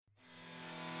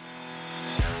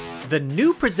The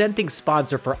new presenting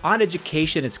sponsor for On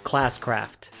Education is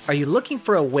Classcraft. Are you looking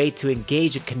for a way to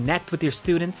engage and connect with your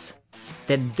students?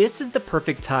 Then this is the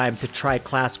perfect time to try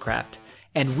Classcraft,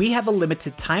 and we have a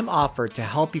limited time offer to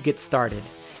help you get started.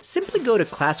 Simply go to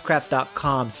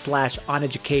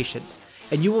classcraft.com/oneducation,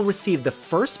 and you will receive the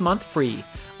first month free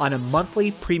on a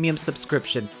monthly premium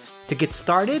subscription. To get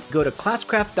started, go to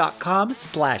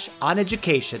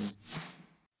classcraft.com/oneducation.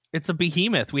 It's a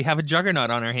behemoth. We have a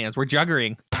juggernaut on our hands. We're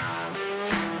juggering.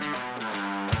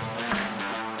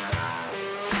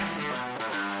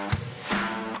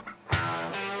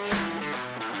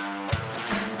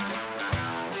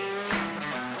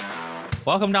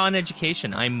 Welcome to On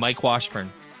Education. I'm Mike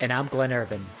Washburn. And I'm Glenn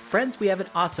Irvin. Friends, we have an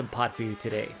awesome pod for you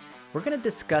today. We're going to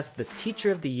discuss the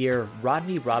Teacher of the Year,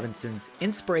 Rodney Robinson's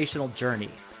inspirational journey.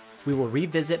 We will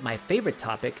revisit my favorite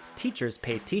topic, Teachers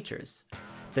Pay Teachers.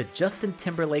 The Justin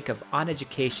Timberlake of On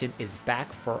Education is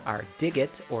back for our Dig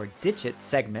It or Ditch It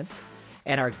segment.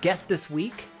 And our guests this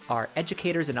week are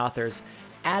educators and authors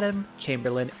Adam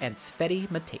Chamberlain and Sveti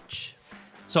Matej.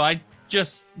 So I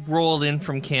just rolled in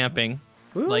from camping.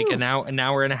 Ooh. Like an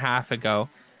hour and a half ago.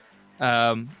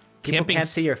 People Camping can't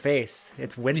see your face.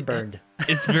 It's windburned.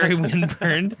 It's very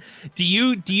windburned. Do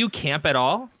you camp at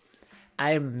all?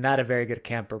 I am not a very good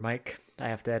camper, Mike. I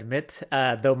have to admit.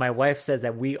 Though my wife says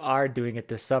that we are doing it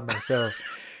this summer. So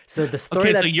the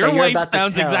story Okay, so your wife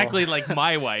sounds tell, exactly like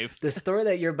my wife. The story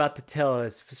that you're about to tell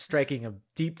is striking a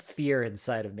deep fear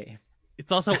inside of me.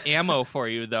 It's also ammo for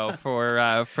you, though,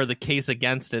 for the case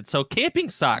against it. So camping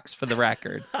sucks, for the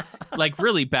record. Like,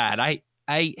 really bad. I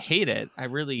hate it. I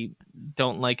really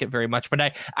don't like it very much. But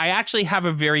I actually have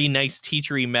a very nice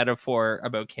teachery metaphor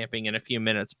about camping in a few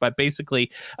minutes. But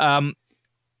basically,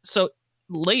 so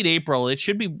late April, it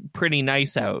should be pretty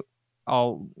nice out.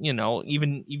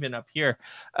 Even up here.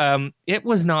 It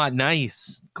was not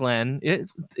nice, Glenn. It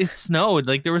snowed.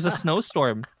 Like, there was a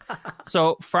snowstorm.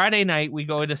 So Friday night we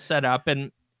go to set up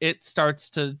and it starts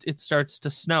to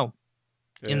snow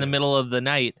in the middle of the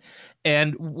night.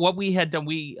 And what we had done,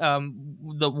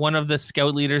 one of the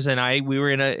scout leaders and we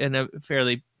were in a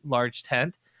fairly large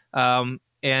tent. And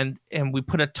we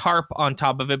put a tarp on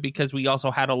top of it because we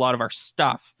also had a lot of our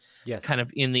stuff kind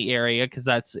of in the area, because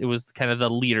it was kind of the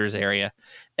leaders area.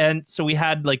 And so we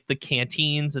had like the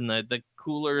canteens and the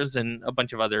coolers and a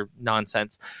bunch of other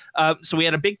nonsense. So we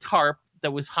had a big tarp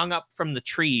that was hung up from the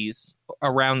trees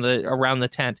around the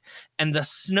tent, and the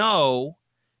snow,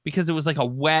 because it was like a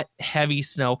wet, heavy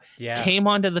snow, came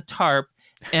onto the tarp,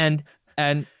 and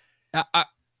our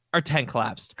tent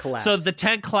collapsed. So the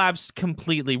tent collapsed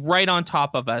completely right on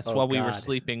top of us while we were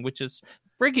sleeping, which is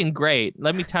friggin' great,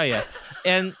 let me tell you.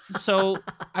 And so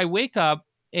I wake up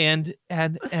and I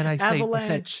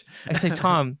say,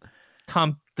 Tom,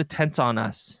 the tent's on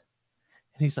us.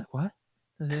 And he's like, what?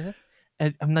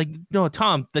 And I'm like, no,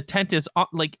 Tom, the tent is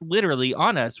like literally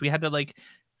on us. We had to like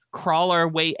crawl our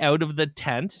way out of the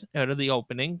tent, out of the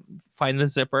opening, find the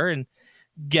zipper, and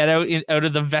get out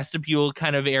of the vestibule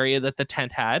kind of area that the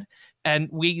tent had. And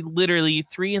we literally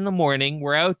 3 a.m,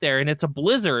 we're out there, and it's a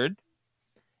blizzard,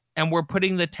 and we're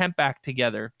putting the tent back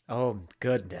together. Oh,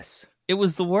 goodness. It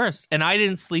was the worst. And I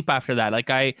didn't sleep after that.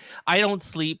 Like, I don't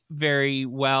sleep very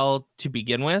well to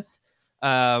begin with.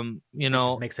 It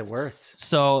just makes it worse.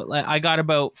 So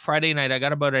Friday night, I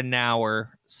got about an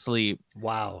hour sleep.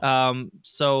 Wow.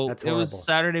 So that's horrible.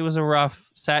 Saturday was a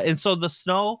rough and so the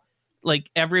snow, like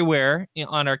everywhere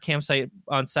on our campsite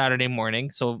on Saturday morning.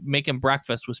 So making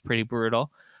breakfast was pretty brutal.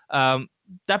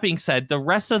 That being said, the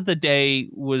rest of the day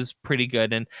was pretty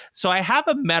good. And so I have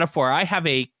a metaphor. I have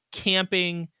a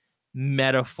camping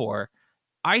metaphor.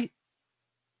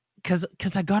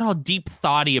 Because I got all deep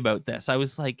thoughty about this. I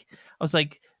was like,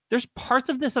 there's parts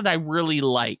of this that I really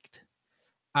liked.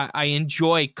 I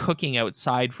enjoy cooking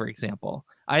outside, for example.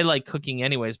 I like cooking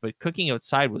anyways, but cooking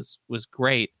outside was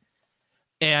great.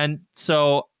 And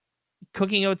so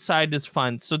cooking outside is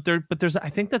fun. So I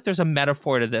think that there's a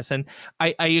metaphor to this. And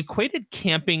I equated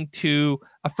camping to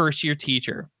a first year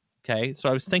teacher. Okay. So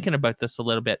I was thinking about this a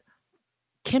little bit.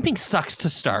 Camping sucks to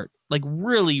start. Like,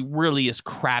 really, really is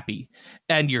crappy.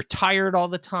 And you're tired all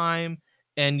the time,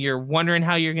 and you're wondering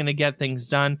how you're going to get things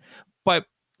done. But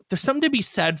there's something to be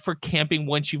said for camping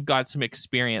once you've got some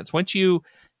experience. Once you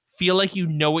feel like you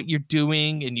know what you're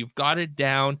doing and you've got it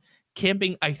down,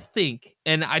 camping, I think,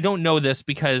 and I don't know this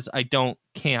because I don't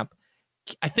camp,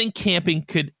 I think camping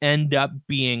could end up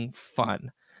being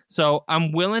fun. So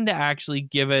I'm willing to actually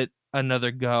give it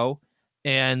another go.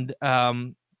 And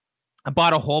I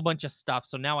bought a whole bunch of stuff,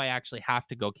 so now I actually have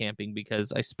to go camping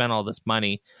because I spent all this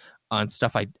money on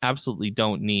stuff I absolutely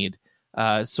don't need.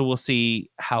 So we'll see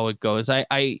how it goes.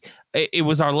 It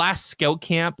was our last scout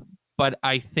camp, but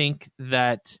I think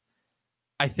that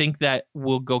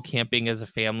we'll go camping as a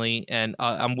family, and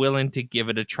I'm willing to give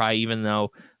it a try, even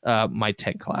though my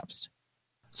tent collapsed.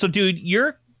 So, dude,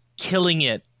 you're killing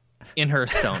it in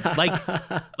Hearthstone,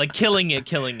 like killing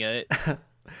it,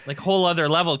 like whole other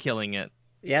level killing it.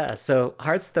 Yeah. So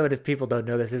Hearthstone, if people don't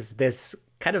know this, is this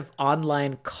kind of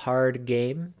online card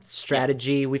game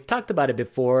strategy. Yeah. We've talked about it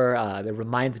before. It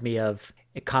reminds me of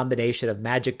a combination of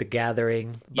Magic the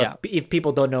Gathering. But if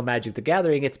people don't know Magic the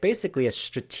Gathering, it's basically a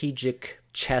strategic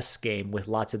chess game with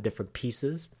lots of different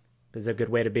pieces. Is a good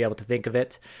way to be able to think of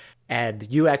it. And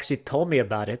you actually told me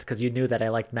about it because you knew that I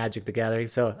liked Magic the Gathering.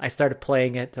 So I started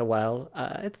playing it a while.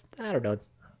 I don't know.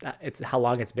 It's how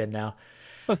long it's been now.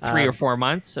 3 or 4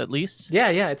 months at least.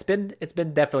 Yeah. It's been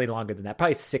definitely longer than that.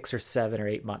 Probably 6 or 7 or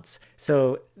 8 months.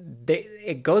 So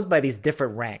it goes by these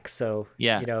different ranks. So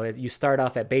you start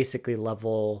off at basically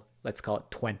level, let's call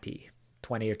it 20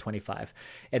 or 25,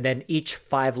 and then each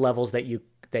 5 levels that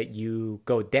you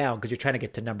go down, because you're trying to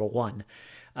get to number 1,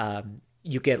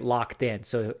 you get locked in.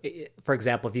 So, for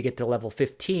example, if you get to level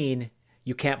 15.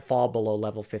 You can't fall below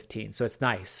level 15. So it's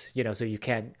nice, so you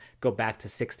can't go back to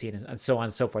 16 and so on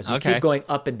and so forth. So you keep going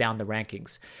up and down the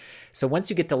rankings. So once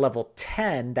you get to level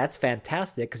 10, that's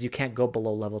fantastic because you can't go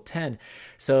below level 10.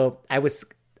 So I was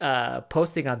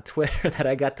posting on Twitter that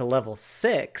I got to level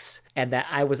 6 and that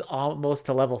I was almost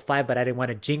to level 5, but I didn't want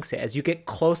to jinx it. As you get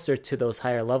closer to those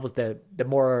higher levels, the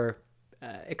more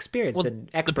experienced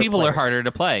and expert the people players are harder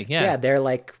to play. Yeah, they're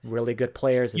like really good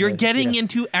players. You're getting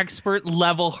into expert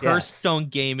level Hearthstone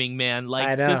gaming, man. Like,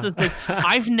 I know. This is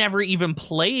I've never even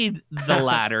played the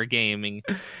ladder gaming,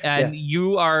 and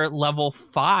you are level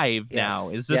 5 now.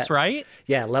 Is this right?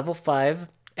 Yeah, level 5,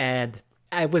 and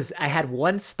I had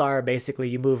 1 star. Basically,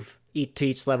 you move to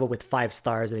each level with 5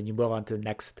 stars, and then you move on to the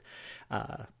next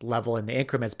level in the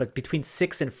increments. But between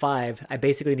 6 and 5, I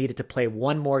basically needed to play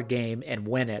 1 more game and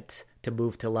win it to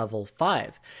move to level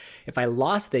 5. If I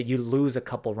lost it, you lose a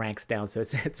couple ranks down. So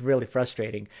it's really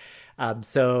frustrating.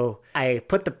 So I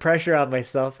put the pressure on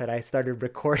myself and I started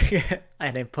recording it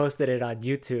and I posted it on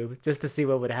YouTube just to see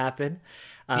what would happen.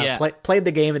 Played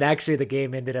the game, and actually the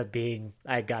game ended up being,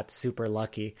 I got super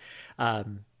lucky.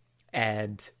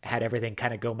 And had everything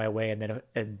kind of go my way, and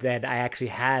then I actually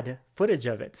had footage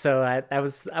of it. So I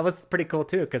was pretty cool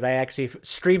too, because I actually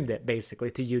streamed it basically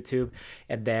to YouTube,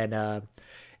 and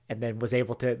then was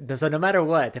able to. So no matter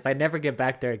what, if I never get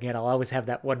back there again, I'll always have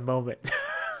that one moment.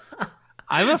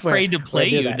 I'm afraid to play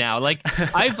you now. Like,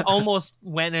 I've almost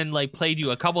went and like played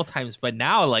you a couple times, but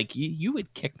now like you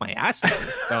would kick my ass down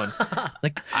the stone.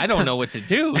 Like, I don't know what to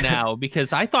do now,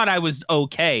 because I thought I was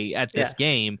okay at this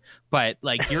game, but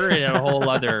like you're in a whole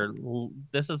other.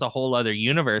 This is a whole other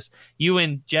universe. You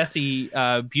and Jesse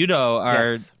Budo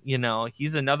are,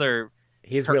 he's another.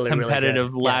 He's really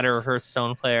competitive really ladder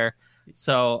Hearthstone player.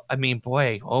 So I mean,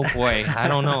 boy, I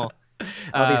don't know.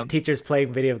 All these teachers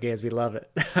playing video games, we love it.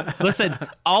 Listen,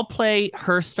 I'll play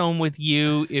Hearthstone with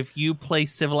you if you play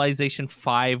Civilization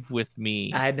 5 with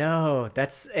me. I know.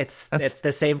 It's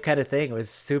the same kind of thing. It was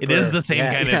super. It is the same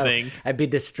kind of thing. I'd be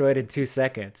destroyed in 2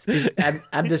 seconds.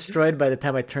 I'm destroyed by the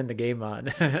time I turn the game on.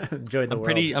 Join the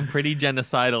world. I'm pretty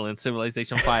genocidal in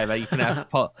Civilization 5. You can ask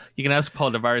Paul. You can ask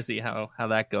Paul DeVarzi how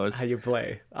that goes. How you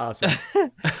play? Awesome.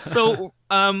 So,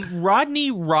 Rodney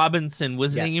Robinson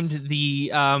was named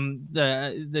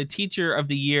the teacher of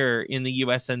the year in the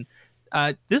U.S. and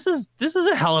this is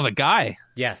a hell of a guy.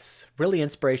 Yes, really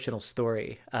inspirational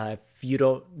story. If you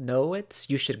don't know it,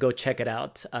 you should go check it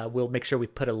out. We'll make sure we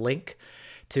put a link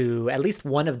to at least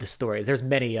one of the stories. There's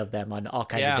many of them on all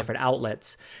kinds of different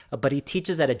outlets, but he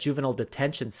teaches at a juvenile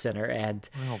detention center, and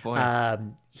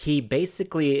he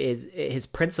basically his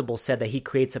principal said that he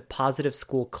creates a positive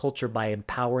school culture by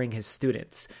empowering his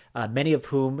students, many of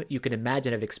whom you can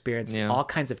imagine have experienced all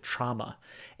kinds of trauma.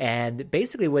 And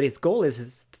basically what his goal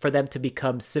is for them to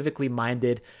become civically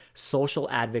minded social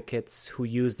advocates who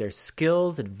use their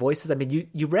skills and voices. I mean,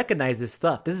 you recognize this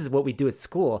stuff. This is what we do at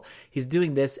school. He's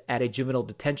doing this at a juvenile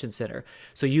detention center.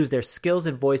 So use their skills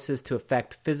and voices to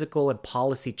affect physical and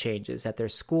policy changes at their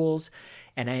schools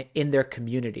and in their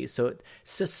communities. So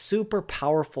it's a super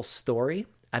powerful story.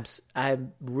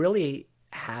 I'm really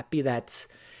happy that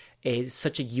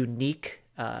such a unique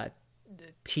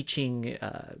teaching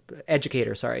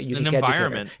educator,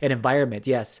 an environment,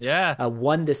 yes.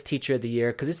 Won this teacher of the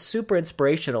year because it's super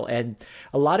inspirational, and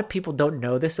a lot of people don't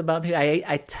know this about me.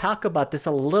 I talk about this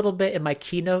a little bit in my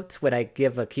keynote when I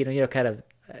give a keynote, kind of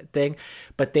thing,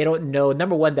 but they don't know,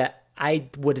 number one, that I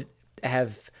would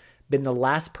have been the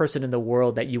last person in the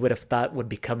world that you would have thought would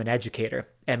become an educator.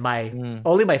 And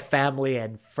only my family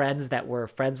and friends that were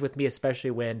friends with me, especially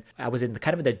when I was in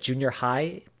kind of the junior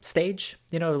high stage,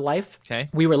 life. Okay.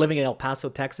 We were living in El Paso,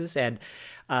 Texas, and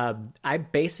I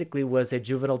basically was a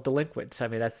juvenile delinquent. I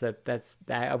mean,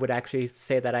 I would actually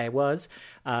say that I was.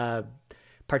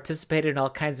 Participated in all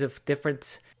kinds of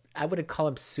different, I wouldn't call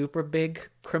them super big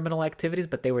criminal activities,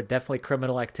 but they were definitely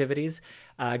criminal activities.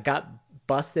 Got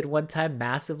busted one time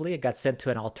massively. I got sent to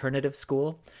an alternative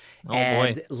school.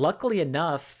 Boy. Luckily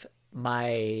enough,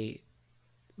 my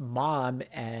mom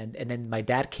and then my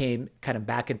dad came kind of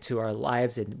back into our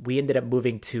lives, and we ended up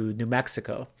moving to New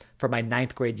Mexico for my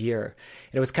 9th grade year.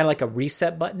 And it was kind of like a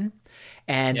reset button.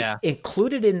 And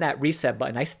included in that reset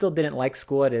button, I still didn't like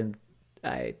school.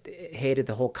 I hated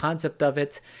the whole concept of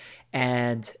it.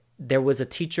 And there was a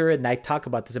teacher, and I talk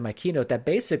about this in my keynote, that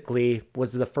basically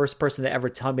was the first person to ever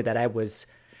tell me that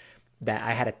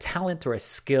I had a talent or a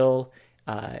skill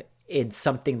in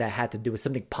something that had to do with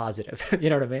something positive,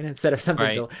 you know what I mean? Instead of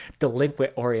something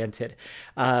delinquent oriented.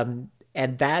 And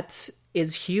that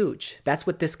is huge. That's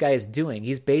what this guy is doing.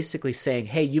 He's basically saying,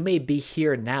 hey, you may be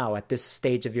here now at this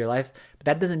stage of your life, but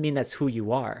that doesn't mean that's who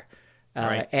you are.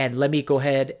 And let me go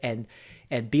ahead and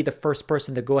be the first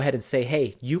person to go ahead and say,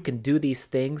 hey, you can do these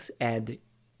things, and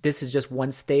this is just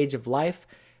one stage of life.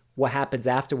 What happens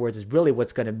afterwards is really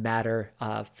what's going to matter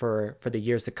for the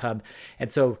years to come. And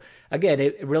so, again,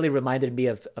 it really reminded me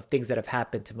of things that have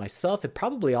happened to myself and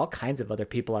probably all kinds of other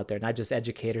people out there, not just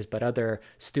educators, but other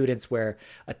students, where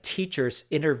a teacher's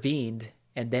intervened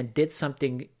and then did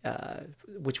something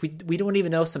which we don't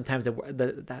even know sometimes,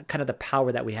 the kind of the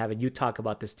power that we have. And you talk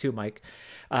about this too, Mike,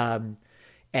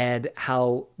 and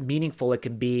how meaningful it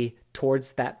can be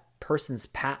towards that person's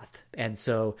path. And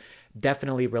so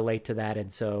definitely relate to that.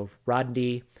 And so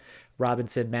Rodney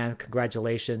Robinson, man,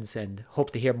 congratulations, and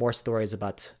hope to hear more stories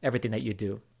about everything that you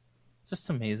do. Just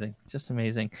amazing. Just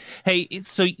amazing. Hey,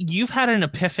 so you've had an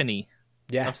epiphany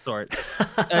of sorts.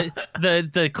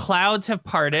 The clouds have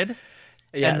parted.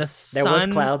 Yes, and there was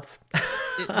clouds.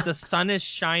 The sun is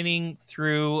shining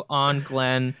through on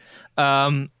Glenn.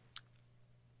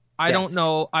 I don't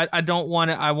know. I don't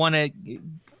want to. I want to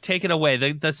take it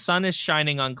away. The sun is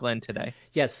shining on Glenn today.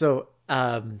 Yes. So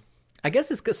I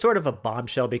guess it's sort of a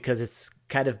bombshell, because it's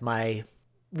kind of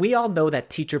we all know that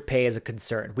teacher pay is a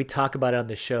concern. We talk about it on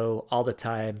the show all the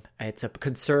time. It's a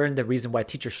concern. The reason why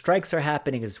teacher strikes are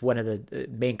happening is one of the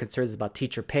main concerns about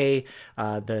teacher pay.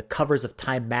 The covers of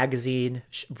Time magazine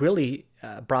really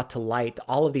brought to light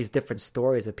all of these different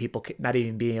stories of people not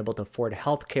even being able to afford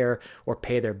healthcare or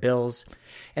pay their bills.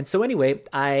 And so anyway,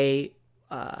 I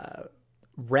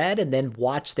read and then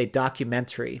watched a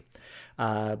documentary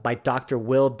by Dr.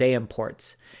 Will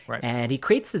Davenport. Right. And he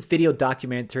creates this video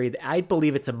documentary that I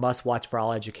believe it's a must watch for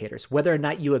all educators. Whether or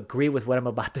not you agree with what I'm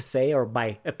about to say or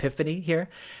my epiphany here,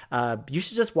 you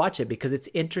should just watch it, because it's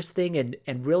interesting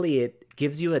and really it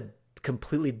gives you a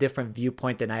completely different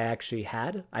viewpoint than I actually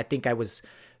had. I think I was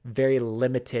very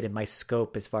limited in my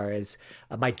scope as far as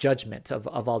my judgment of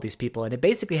all these people. And it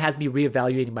basically has me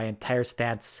reevaluating my entire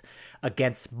stance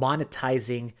against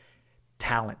monetizing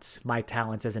my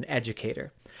talents as an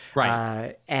educator.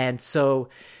 Right. And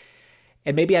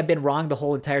maybe I've been wrong the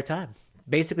whole entire time.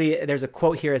 Basically, there's a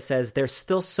quote here that says, there's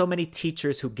still so many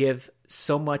teachers who give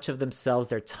so much of themselves,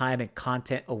 their time and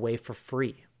content away for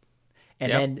free.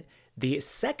 And then the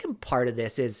second part of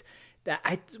this is that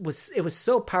it was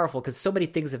so powerful, because so many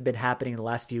things have been happening in the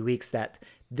last few weeks that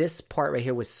this part right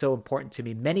here was so important to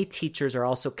me. Many teachers are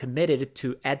also committed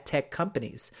to ed tech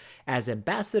companies as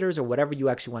ambassadors, or whatever you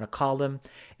actually want to call them.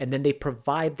 And then they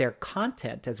provide their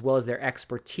content as well as their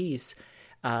expertise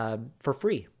for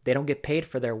free. They don't get paid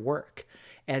for their work.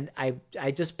 And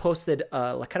I just posted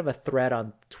kind of a thread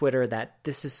on Twitter that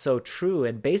this is so true.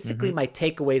 And basically my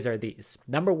takeaways are these.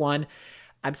 Number one,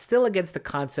 I'm still against the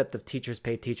concept of teachers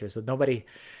pay teachers. So nobody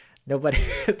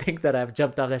think that I've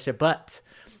jumped off that shit. But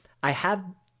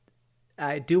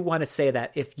I do want to say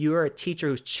that if you're a teacher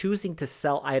who's choosing to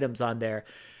sell items on there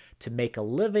to make a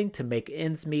living, to make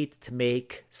ends meet, to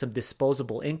make some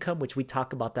disposable income, which we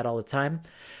talk about that all the time,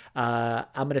 I'm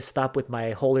going to stop with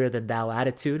my holier than thou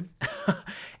attitude.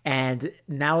 And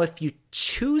now if you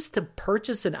choose to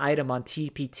purchase an item on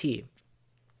TPT,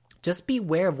 just be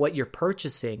aware of what you're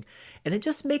purchasing, and then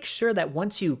just make sure that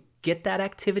once you get that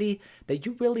activity, that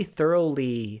you really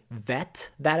thoroughly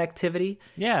vet that activity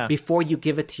before you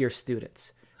give it to your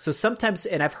students. So sometimes,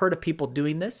 and I've heard of people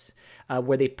doing this,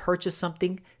 where they purchase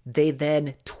something, they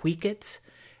then tweak it,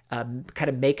 kind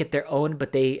of make it their own,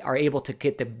 but they are able to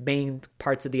get the main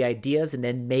parts of the ideas and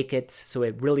then make it so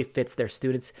it really fits their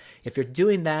students. If you're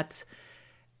doing that,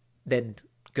 then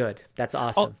good. That's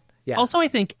awesome. Yeah. Also, I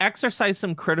think exercise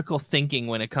some critical thinking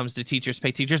when it comes to Teachers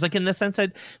Pay Teachers, like in the sense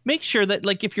that make sure that,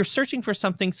 like, if you're searching for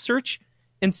something, search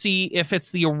and see if it's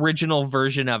the original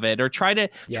version of it, or try to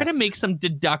make some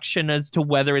deduction as to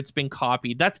whether it's been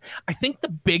copied. That's, I think, the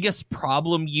biggest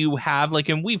problem you have, like,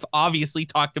 and we've obviously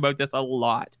talked about this a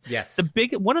lot. Yes.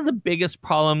 One of the biggest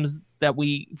problems that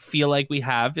we feel like we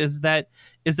have is that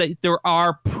there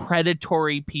are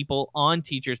predatory people on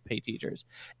Teachers Pay Teachers,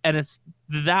 and it's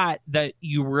that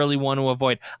you really want to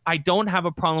avoid. I don't have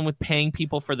a problem with paying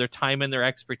people for their time and their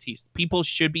expertise. People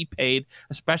should be paid,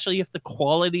 especially if the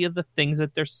quality of the things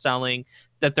that they're selling,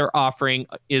 that they're offering,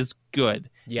 is good.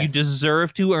 Yes. You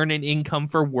deserve to earn an income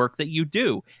for work that you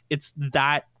do. It's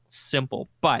that simple.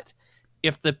 But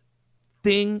if the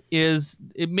thing is,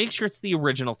 make sure it's the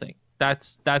original thing.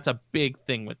 That's a big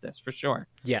thing with this, for sure.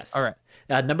 Yes. All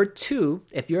right. Number 2,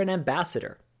 if you're an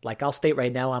ambassador, like I'll state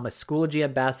right now, I'm a Schoology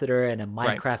ambassador and a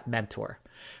Minecraft mentor.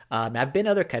 I've been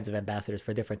other kinds of ambassadors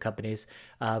for different companies.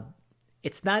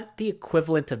 It's not the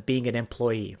equivalent of being an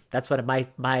employee. That's what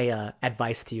my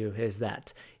advice to you is,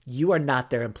 that you are not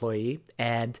their employee.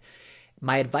 And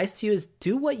my advice to you is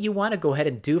do what you want to go ahead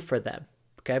and do for them.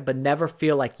 Okay. But never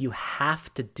feel like you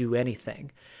have to do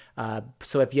anything.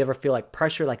 So if you ever feel like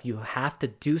pressure, like you have to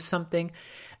do something,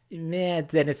 then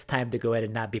it's time to go ahead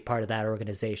and not be part of that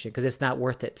organization, because it's not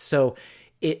worth it. So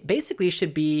it basically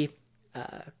should be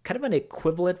kind of an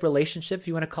equivalent relationship, if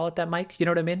you want to call it that, Mike. You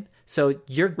know what I mean? So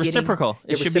you're getting reciprocal.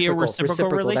 It should be a reciprocal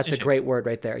relationship. That's a great word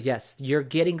right there. Yes, you're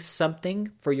getting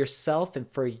something for yourself and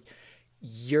for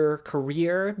your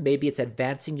career. Maybe it's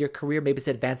advancing your career. Maybe it's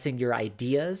advancing your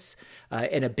ideas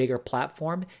in a bigger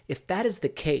platform. If that is the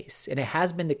case, and it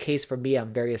has been the case for me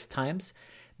on various times,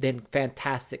 then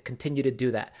fantastic. Continue to do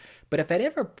that. But if at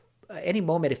any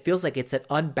moment it feels like it's an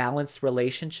unbalanced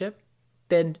relationship,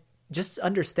 then just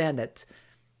understand that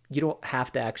you don't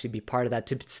have to actually be part of that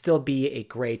to still be a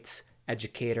great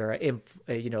educator,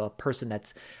 a person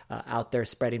that's out there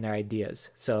spreading their ideas.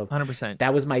 So 100%.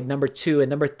 That was my number 2. And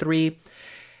number 3,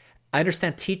 I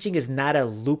understand teaching is not a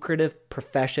lucrative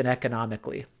profession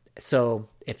economically. So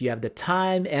if you have the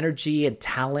time, energy, and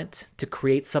talent to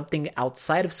create something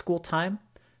outside of school time,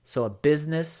 so a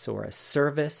business or a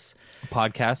service, a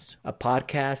podcast,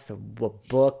 a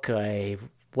book,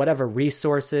 whatever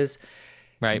resources.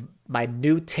 Right. My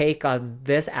new take on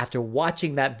this, after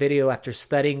watching that video, after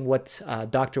studying what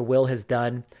Dr. Will has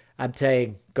done, I'm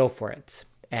saying go for it.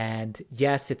 And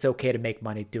yes, it's okay to make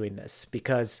money doing this,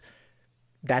 because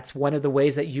that's one of the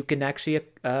ways that you can actually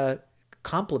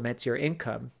complement your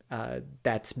income.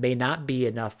 That may not be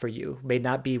enough for you, may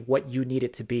not be what you need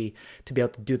it to be able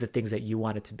to do the things that you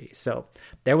want it to be. So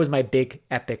there was my big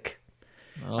epic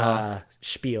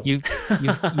spiel.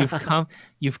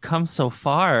 You've come so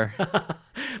far.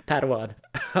 Padawan.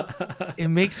 It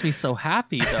makes me so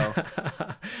happy, though.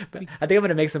 I think I'm going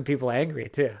to make some people angry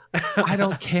too. I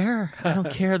don't care.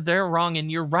 They're wrong, and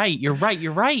you're right.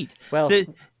 Well,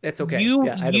 it's okay.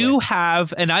 You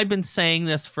have, and I've been saying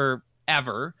this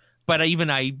forever, but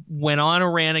I went on a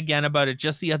rant again about it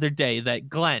just the other day, that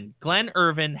Glenn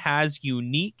Irvin has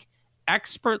unique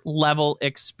expert level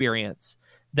experience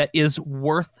that is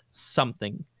worth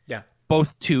something. Yeah.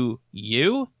 Both to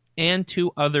you and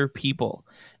to other people.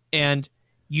 And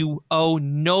you owe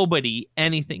nobody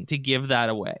anything to give that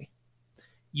away.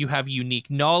 You have unique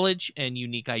knowledge and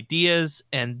unique ideas,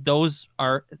 and those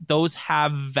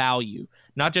have value,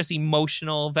 not just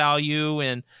emotional value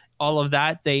and all of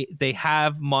that. They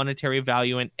have monetary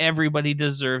value, and everybody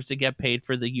deserves to get paid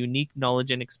for the unique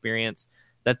knowledge and experience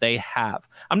that they have.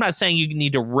 I'm not saying you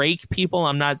need to rake people.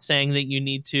 I'm not saying that you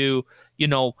need to,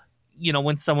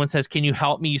 when someone says, "Can you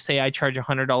help me?" you say, "I charge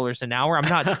 $100 an hour."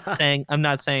 I'm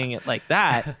not saying it like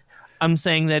that. I'm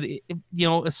saying that,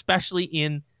 especially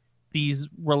in these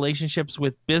relationships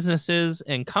with businesses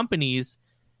and companies,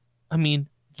 I mean,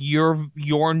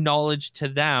 your knowledge to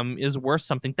them is worth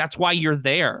something. That's why you're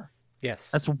there.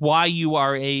 Yes. That's why you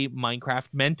are a Minecraft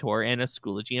mentor and a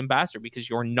Schoology ambassador, because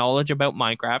your knowledge about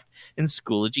Minecraft and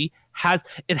Schoology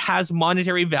has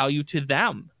monetary value to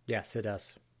them. Yes, it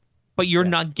does. But you're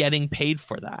not getting paid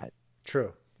for that.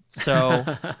 True. So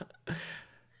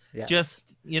yes.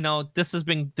 Just, this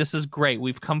is great.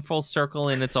 We've come full circle,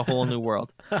 and it's a whole new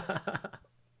world.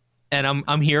 And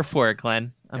I'm here for it,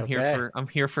 Glenn. I'm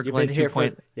here for You've Glenn been here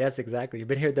 2. Yes, exactly. You've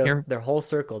been here their whole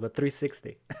circle, the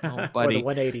 360. Oh, buddy. Or the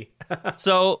 180.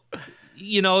 So,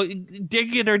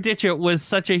 Dig It or Ditch It was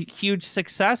such a huge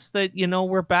success that,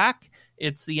 we're back.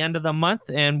 It's the end of the month,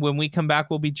 and when we come back,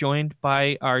 we'll be joined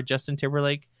by our Justin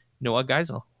Timberlake, Noah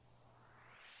Geisel.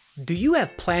 Do you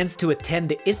have plans to attend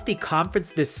the ISTE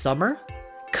conference this summer?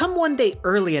 Come one day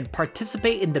early and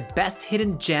participate in the Best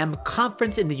Hidden Gem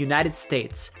Conference in the United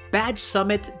States. Badge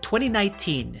Summit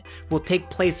 2019 will take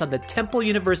place on the Temple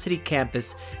University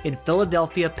campus in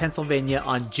Philadelphia, Pennsylvania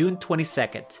on June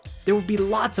 22nd. There will be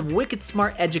lots of wicked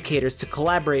smart educators to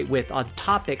collaborate with on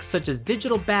topics such as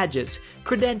digital badges,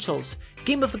 credentials,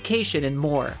 gamification, and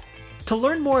more. To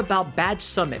learn more about Badge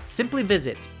Summit, simply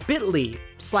visit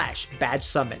bit.ly/Badge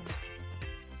Summit.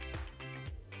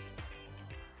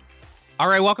 All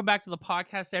right, welcome back to the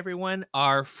podcast, everyone.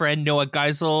 Our friend Noah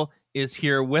Geisel is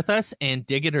here with us, and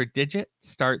Dig It or Digit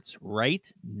starts right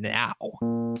now.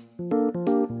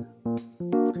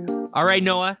 All right,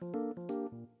 Noah,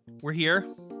 we're here.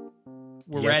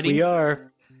 We're ready. Yes, we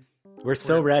are. We're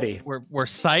so ready. We're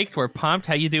psyched. We're pumped.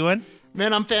 How you doing?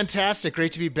 Man, I'm fantastic.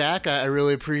 Great to be back. I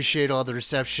really appreciate all the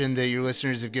reception that your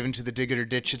listeners have given to the Dig It or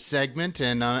Ditch It segment,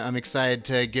 and I'm excited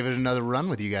to give it another run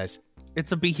with you guys.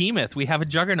 It's a behemoth. We have a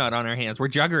juggernaut on our hands. We're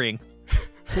juggering.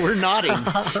 We're nodding.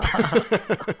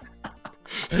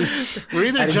 We're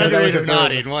either juggling or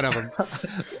nodding, one of them.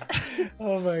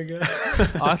 Oh my god.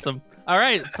 Awesome. All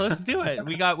right, so let's do it.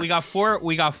 We got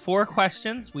four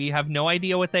questions. We have no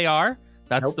idea what they are.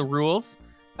 That's the rules.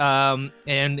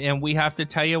 And we have to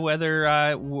tell you whether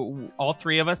all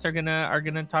three of us are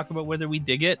gonna talk about whether we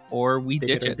dig it or we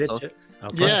ditch it.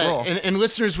 Okay. Yeah, and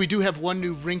listeners, we do have one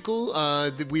new wrinkle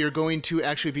that we are going to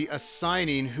actually be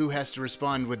assigning who has to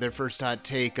respond with their first hot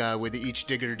take with each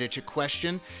Dig It or Ditch It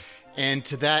question. And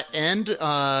to that end,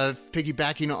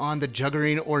 piggybacking on the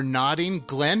juggering or nodding,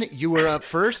 Glenn, you were up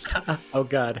first. Oh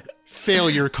god.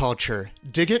 Failure culture.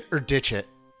 Dig it or ditch it?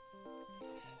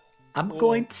 I'm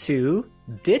going to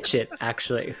ditch it,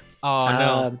 actually. Oh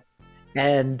no.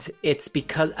 And it's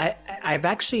because I've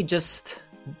actually just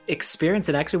experienced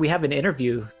it. Actually, we have an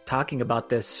interview talking about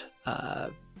this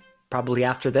probably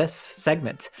after this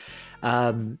segment.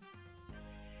 And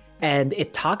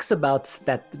it talks about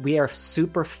that we are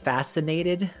super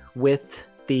fascinated with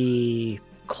the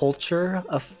culture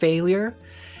of failure.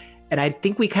 And I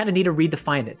think we kind of need to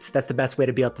redefine it. That's the best way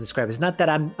to be able to describe it. It's not that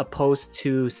I'm opposed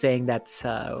to saying that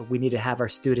we need to have our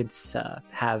students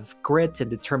have grit and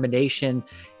determination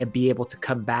and be able to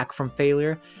come back from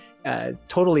failure.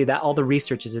 Totally, that all the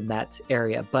research is in that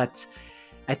area. But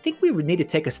I think we would need to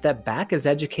take a step back as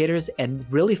educators and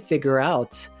really figure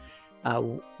out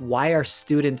why our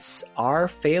students are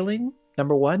failing,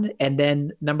 number one. And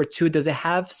then number two, does it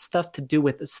have stuff to do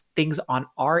with things on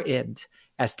our end?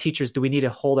 As teachers, do we need to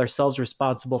hold ourselves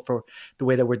responsible for the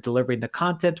way that we're delivering the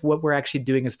content, what we're actually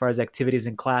doing as far as activities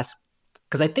in class?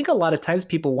 Because I think a lot of times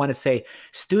people want to say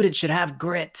students should have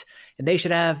grit and they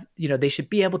should have, they should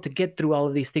be able to get through all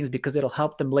of these things because it'll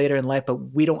help them later in life, but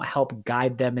we don't help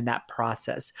guide them in that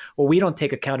process, or we don't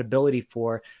take accountability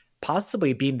for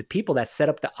possibly being the people that set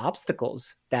up the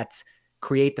obstacles that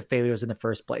create the failures in the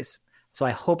first place. So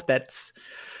I hope that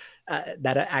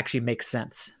actually makes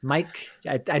sense. Mike,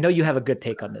 I know you have a good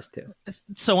take on this too.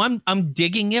 So I'm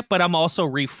digging it, but I'm also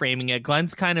reframing it.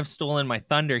 Glenn's kind of stolen my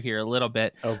thunder here a little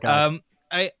bit. Oh, God.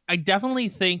 I definitely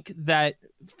think that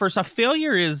first off,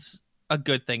 failure is a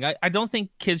good thing. I don't think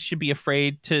kids should be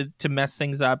afraid to mess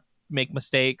things up, make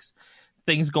mistakes,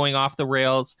 things going off the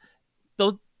rails.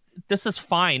 This is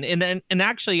fine. And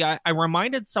actually, I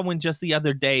reminded someone just the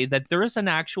other day that there is an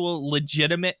actual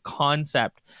legitimate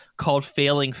concept called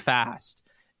failing fast.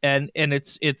 And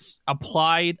it's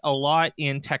applied a lot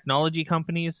in technology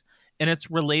companies, and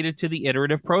it's related to the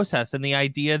iterative process and the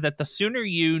idea that the sooner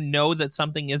you know that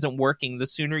something isn't working, the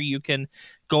sooner you can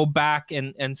go back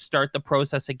and start the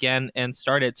process again and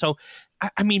start it. So,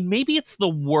 I mean, maybe it's the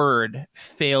word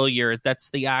failure that's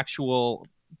the actual...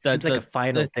 Seems like a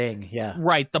final thing, yeah.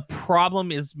 Right. The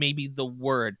problem is maybe the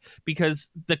word, because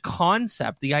the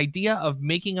concept, the idea of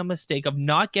making a mistake, of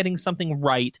not getting something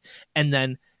right, and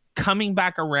then coming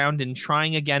back around and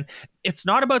trying again, it's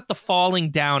not about the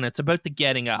falling down, it's about the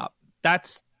getting up.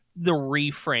 That's the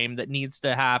reframe that needs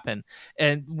to happen.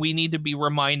 And we need to be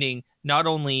reminding not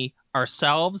only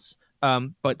ourselves,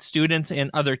 but students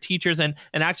and other teachers. And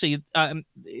actually,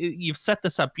 you've set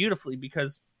this up beautifully,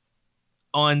 because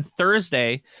on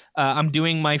Thursday, I'm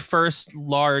doing my first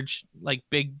large,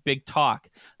 big talk.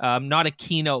 Not a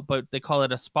keynote, but they call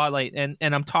it a spotlight. And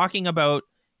I'm talking about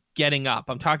getting up.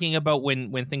 I'm talking about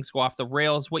when things go off the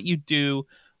rails, what you do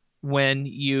when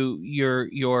you're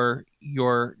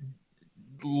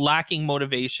lacking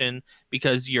motivation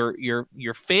because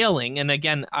you're failing. And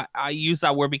again, I use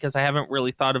that word because I haven't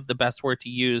really thought of the best word to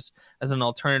use as an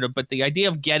alternative, but the idea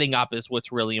of getting up is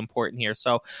what's really important here.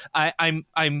 So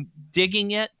I'm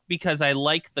digging it because I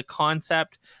like the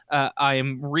concept.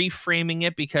 I'm reframing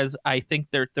it because I think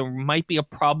there might be a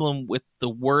problem with the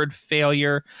word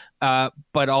failure,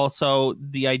 but also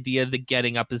the idea that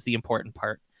getting up is the important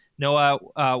part. Noah,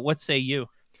 what say you?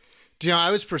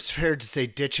 I was prepared to say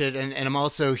ditch it, and I'm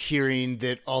also hearing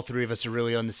that all three of us are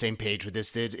really on the same page with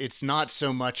this. It's not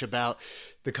so much about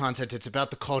the concept, it's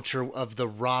about the culture of the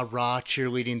rah-rah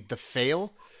cheerleading the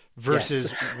fail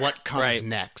versus what comes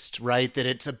next, right? That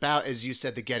it's about, as you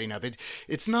said, the getting up.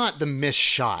 It's not the missed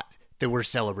shot that we're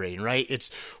celebrating, right? It's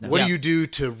what do you do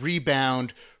to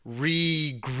rebound,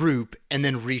 regroup, and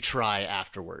then retry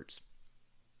afterwards.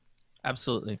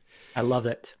 Absolutely. I love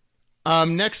it.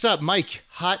 Next up, Mike,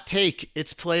 hot take.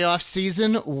 It's playoff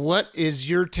season. What is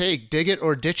your take? Dig it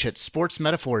or ditch it. Sports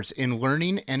metaphors in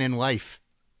learning and in life.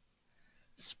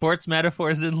 Sports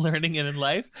metaphors in learning and in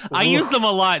life? I use them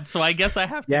a lot, so I guess I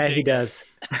have to. Yeah, he does.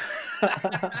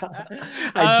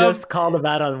 I just called him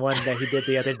out on one that he did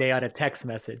the other day on a text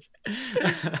message.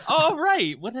 Oh,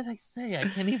 right. What did I say? I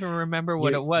can't even remember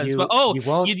what it was. But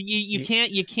you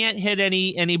can't hit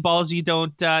any balls you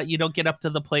don't get up to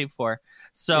the plate for.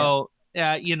 So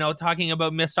talking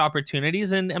about missed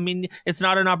opportunities, and I mean, it's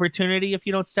not an opportunity if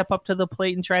you don't step up to the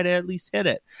plate and try to at least hit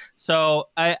it. So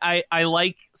I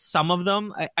like some of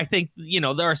them. I think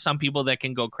there are some people that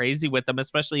can go crazy with them,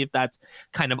 especially if that's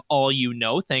kind of all you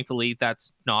know. Thankfully,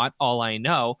 that's not all I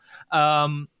know.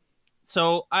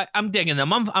 So I'm digging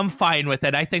them. I'm fine with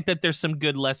it. I think that there's some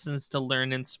good lessons to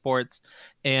learn in sports,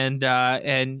 and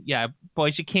yeah,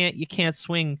 boys, you can't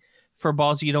swing for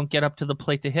balls you don't get up to the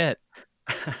plate to hit.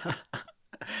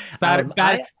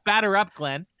 Batter up,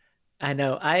 Glenn. I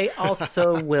know. I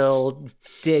also will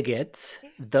dig it,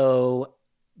 though.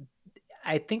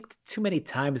 I think too many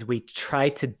times we try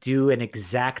to do an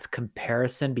exact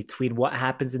comparison between what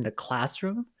happens in the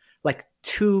classroom, like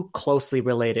too closely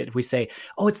related. We say,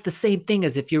 oh, it's the same thing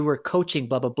as if you were coaching,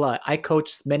 blah, blah, blah. I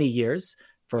coached many years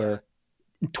for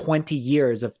 20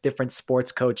 years of different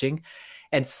sports coaching.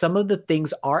 And some of the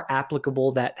things are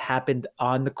applicable that happened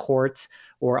on the court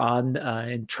or on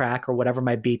in track or whatever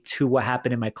might be to what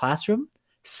happened in my classroom.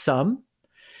 Some,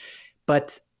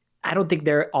 but I don't think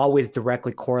they're always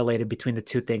directly correlated between the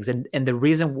two things. And the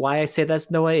reason why I say that,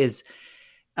 Noah, is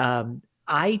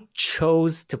I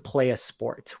chose to play a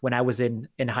sport when I was in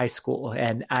high school,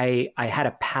 and I had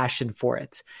a passion for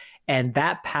it. And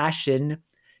that passion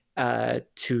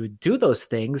to do those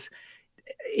things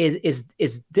is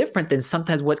different than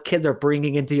sometimes what kids are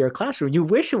bringing into your classroom. You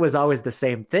wish it was always the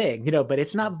same thing, but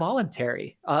it's not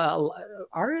voluntary.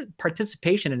 Our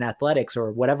participation in athletics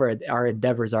or whatever our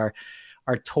endeavors are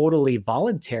totally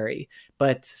voluntary,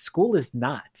 but school is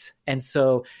not. And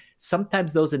so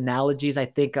sometimes those analogies I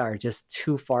think are just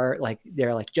too far. Like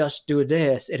they're like, just do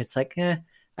this. And it's like,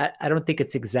 I don't think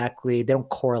it's exactly, they don't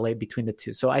correlate between the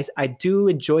two. So I do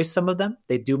enjoy some of them.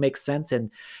 They do make sense.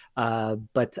 And,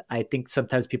 but I think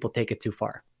sometimes people take it too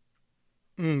far.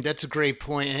 That's a great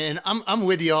point. And I'm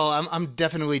with y'all. I'm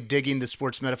definitely digging the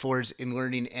sports metaphors in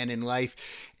learning and in life.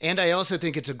 And I also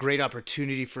think it's a great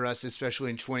opportunity for us,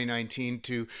 especially in 2019,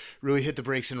 to really hit the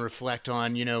brakes and reflect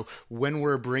on, when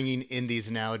we're bringing in these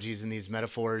analogies and these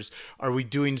metaphors, are we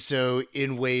doing so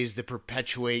in ways that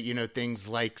perpetuate, things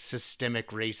like systemic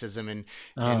racism and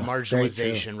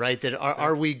marginalization, right? That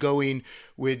are we going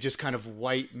with just kind of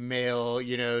white male,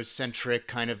 centric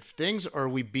kind of things? Or are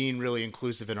we being really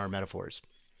inclusive in our metaphors?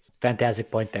 Fantastic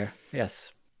point there.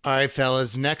 Yes. All right,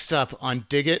 fellas. Next up on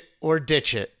Dig It or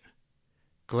Ditch It.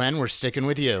 Glenn, we're sticking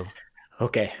with you.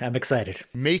 Okay, I'm excited.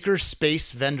 Maker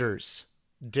space vendors.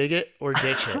 Dig it or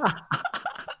ditch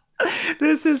it.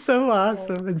 This is so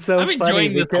awesome and so funny. I'm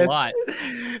enjoying this a lot.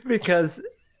 Because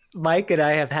Mike and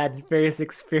I have had various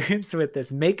experience with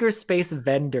this. Makerspace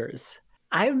vendors.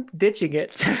 I'm ditching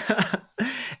it.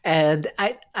 And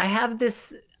I have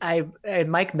this, and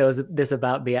Mike knows this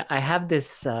about me. I have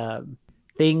this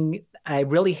thing. I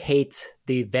really hate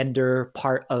the vendor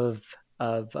part of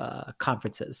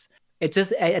conferences. I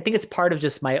think it's part of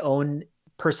just my own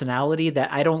personality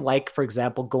that I don't like, for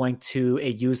example, going to a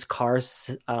used cars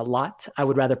lot. I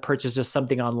would rather purchase just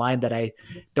something online that I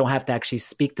don't have to actually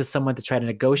speak to someone to try to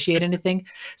negotiate anything.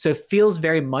 So it feels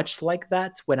very much like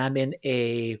that when I'm in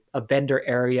a vendor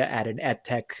area at an ed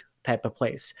tech type of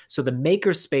place. So the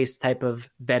makerspace type of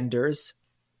vendors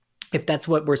if that's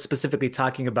what we're specifically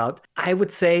talking about, I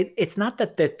would say it's not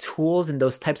that the tools and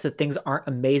those types of things aren't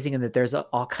amazing and that there's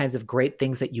all kinds of great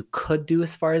things that you could do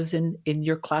as far as in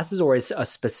your classes or as a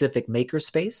specific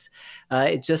makerspace.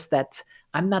 It's just that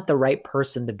I'm not the right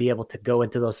person to be able to go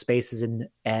into those spaces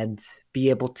and be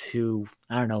able to,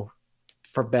 I don't know,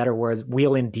 for better words,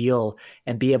 wheel and deal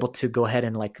and be able to go ahead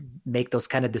and like make those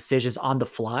kind of decisions on the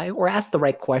fly or ask the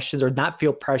right questions or not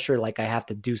feel pressure like I have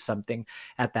to do something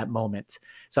at that moment.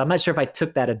 So I'm not sure if I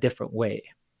took that a different way.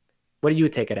 What do you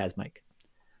take it as, Mike?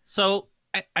 So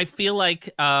I feel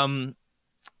like I'm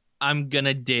going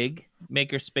to dig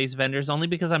makerspace vendors only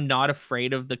because I'm not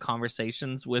afraid of the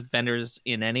conversations with vendors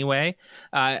in any way.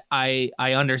 I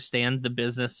understand the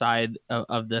business side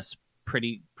of this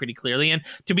pretty clearly. And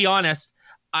to be honest,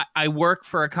 I work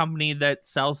for a company that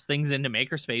sells things into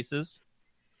makerspaces.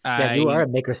 Yeah, you are a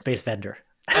makerspace vendor.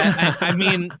 I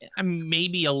mean,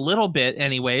 maybe a little bit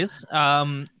anyways.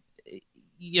 So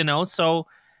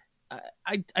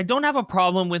I don't have a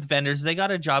problem with vendors. They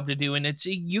got a job to do, and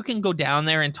you can go down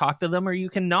there and talk to them or you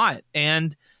can not.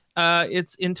 And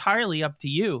it's entirely up to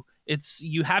you.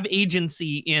 You have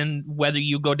agency in whether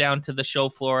you go down to the show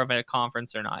floor of a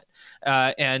conference or not.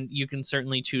 And you can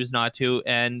certainly choose not to.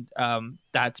 And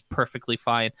that's perfectly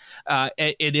fine.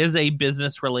 It is a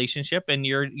business relationship and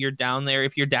you're down there.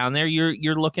 If you're down there,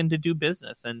 you're looking to do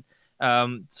business. And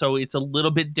so it's a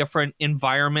little bit different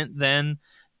environment than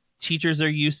teachers are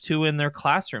used to in their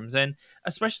classrooms. And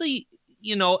especially,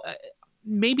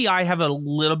 maybe I have a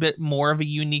little bit more of a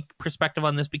unique perspective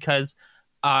on this because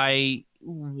I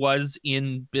was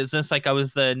in business. Like I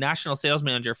was the national sales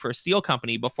manager for a steel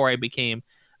company before I became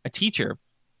a teacher.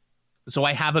 So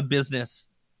I have a business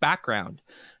background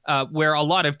where a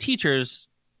lot of teachers,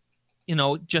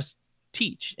 just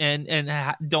teach and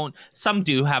some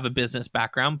do have a business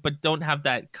background, but don't have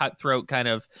that cutthroat kind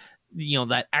of,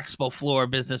 that expo floor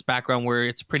business background where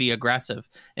it's pretty aggressive.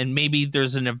 And maybe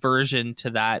there's an aversion to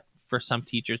that for some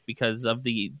teachers because of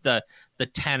the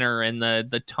tenor and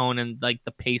the tone and like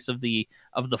the pace of the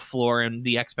floor and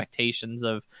the expectations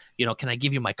of, can I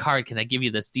give you my card? Can I give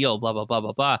you this deal? Blah, blah, blah,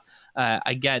 blah, blah.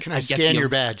 Can I scan your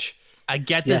badge? I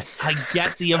get this. Yes. I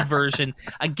get the aversion.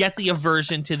 I get the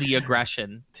aversion to the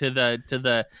aggression, to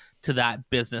that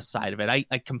business side of it.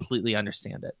 I completely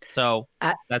understand it. So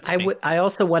that's me. I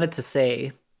also wanted to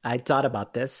say, I thought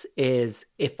about this is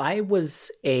if I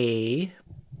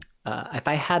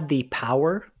had the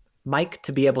power, Mike,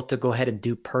 to be able to go ahead and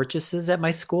do purchases at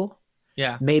my school,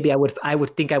 yeah, maybe I would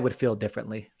think I would feel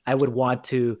differently. I would want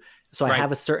to, so I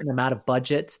have a certain amount of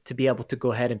budget to be able to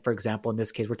go ahead and, for example, in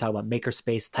this case, we're talking about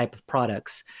makerspace type of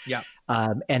products. Yeah.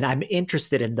 And I'm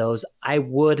interested in those. I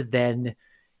would then,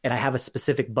 and I have a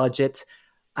specific budget,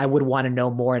 I would want to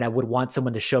know more and I would want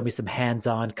someone to show me some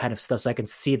hands-on kind of stuff so I can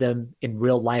see them in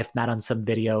real life, not on some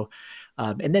video.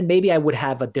 And then maybe I would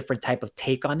have a different type of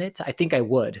take on it. I think I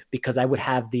would, because I would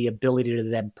have the ability to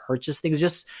then purchase things.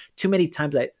 Just too many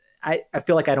times I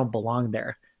feel like I don't belong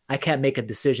there. I can't make a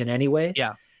decision anyway.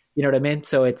 Yeah. You know what I mean?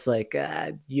 So it's like,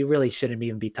 you really shouldn't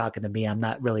even be talking to me. I'm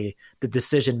not really the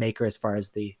decision maker as far as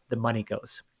the money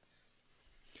goes.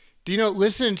 Do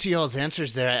listening to y'all's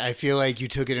answers there, I feel like you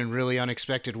took it in really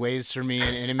unexpected ways for me,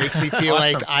 and it makes me feel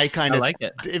awesome. like I like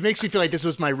it. It makes me feel like this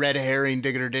was my red herring,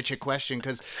 dig it or ditch it question,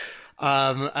 because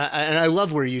I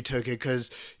love where you took it, because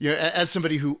as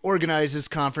somebody who organizes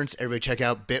conference, everybody check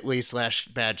out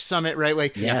bit.ly/badge summit, right?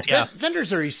 Like,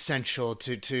 vendors are essential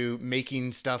to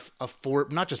making stuff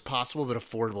not just possible, but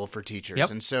affordable for teachers.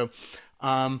 Yep. And so,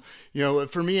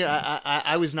 for me,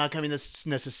 I was not coming this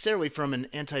necessarily from an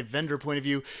anti-vendor point of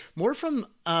view, more from,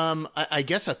 I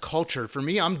guess, a culture. For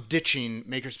me, I'm ditching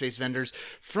makerspace vendors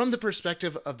from the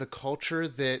perspective of the culture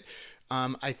that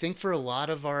I think for a lot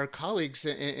of our colleagues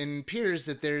and peers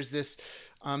that there's this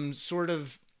sort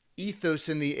of ethos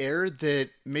in the air that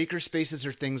makerspaces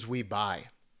are things we buy.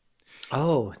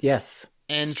 Oh, yes.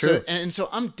 And so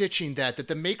I'm ditching that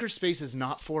the makerspace is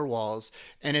not four walls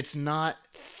and it's not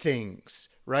things,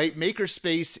 right?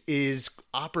 Makerspace is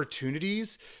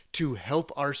opportunities to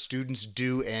help our students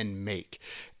do and make.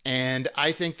 And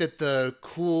I think that the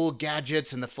cool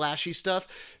gadgets and the flashy stuff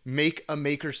make a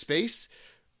makerspace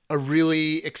a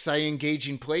really exciting,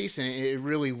 engaging place, and it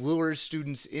really lures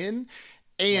students in.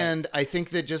 And I think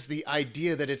that just the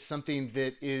idea that it's something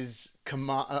that is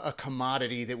a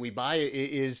commodity that we buy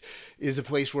is a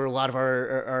place where a lot of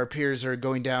our peers are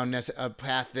going down a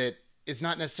path that is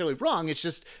not necessarily wrong. It's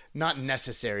just not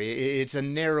necessary. It's a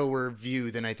narrower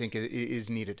view than I think is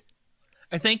needed.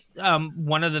 I think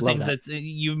one of the things that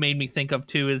you've made me think of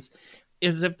too is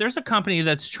if there's a company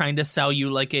that's trying to sell you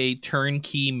like a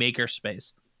turnkey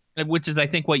makerspace, which is I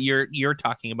think what you're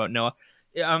talking about, Noah.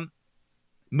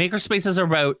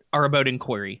 Makerspaces are about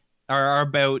inquiry, are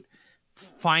about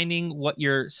finding what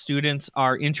your students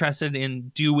are interested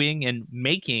in doing and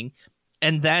making,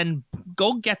 and then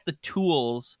go get the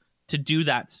tools to do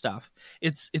that stuff.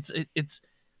 It's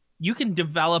you can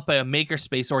develop a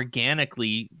makerspace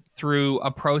organically through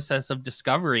a process of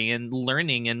discovery and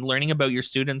learning about your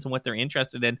students and what they're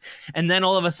interested in. And then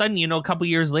all of a sudden, a couple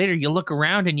years later, you look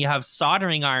around and you have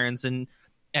soldering irons and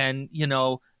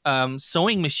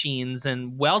sewing machines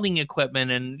and welding equipment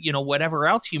and whatever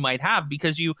else you might have,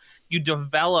 because you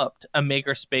developed a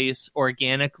makerspace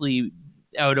organically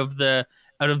out of the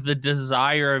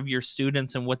desire of your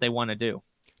students and what they want to do.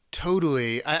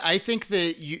 Totally. I think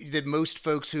that most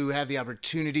folks who have the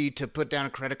opportunity to put down a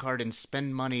credit card and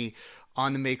spend money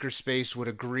on the makerspace would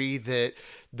agree that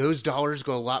those dollars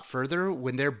go a lot further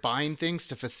when they're buying things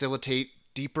to facilitate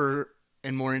deeper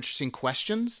and more interesting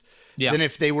questions than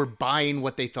if they were buying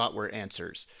what they thought were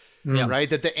answers. Yeah. Right?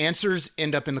 That the answers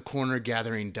end up in the corner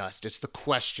gathering dust. It's the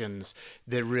questions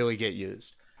that really get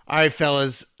used. All right,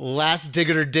 fellas, last Dig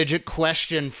It or Ditch It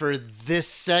question for this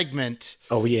segment.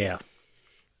 Oh, yeah.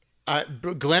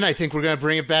 Glenn, I think we're going to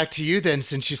bring it back to you then,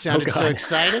 since you sounded so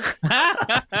excited.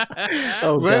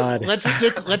 God.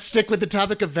 Let's stick with the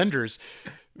topic of vendors.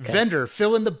 Okay. Vendor,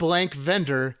 fill in the blank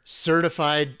vendor,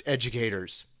 certified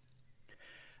educators.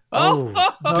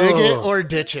 Dig it or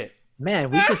ditch it.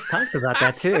 Man, we just talked about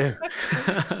that too.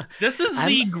 This is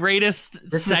the greatest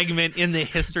segment in the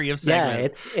history of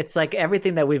segments. Yeah, it's like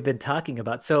everything that we've been talking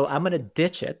about. So I'm going to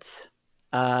ditch it.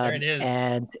 There it is.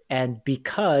 And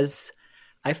because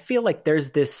I feel like there's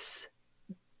this,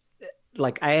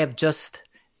 like I have just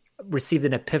received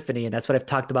an epiphany, and that's what I've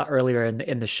talked about earlier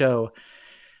in the show,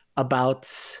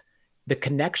 about the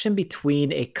connection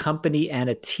between a company and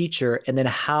a teacher, and then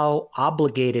how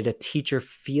obligated a teacher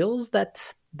feels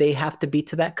that they have to be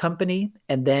to that company.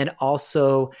 And then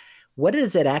also, what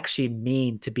does it actually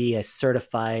mean to be a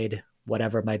certified,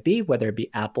 whatever it might be, whether it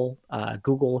be Apple,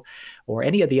 Google, or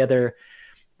any of the other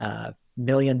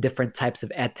million different types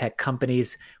of ed tech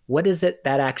companies? What does that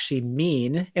actually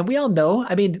mean? And we all know,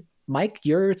 I mean, Mike,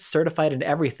 you're certified in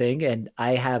everything, and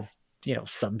I have,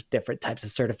 some different types of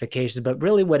certifications, but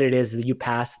really what it is you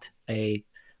passed a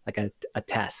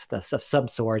test of some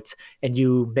sort, and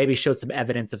you maybe showed some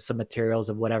evidence of some materials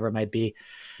of whatever it might be.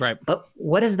 Right. But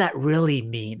what does that really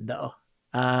mean though?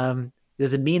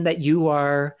 Does it mean that you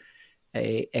are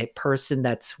a person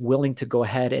that's willing to go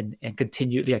ahead and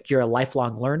continue, like you're a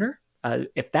lifelong learner?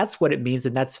 If that's what it means,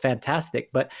 then that's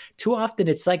fantastic. But too often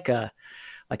it's like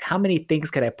how many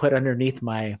things can I put underneath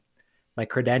my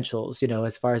credentials,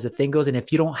 as far as the thing goes. And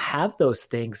if you don't have those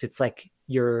things, it's like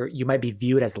you might be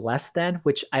viewed as less than,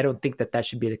 which I don't think that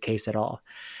should be the case at all.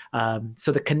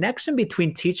 So the connection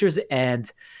between teachers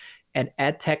and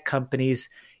ed tech companies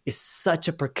is such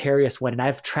a precarious one. And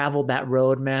I've traveled that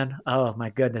road, man. Oh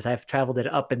my goodness. I've traveled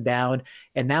it up and down.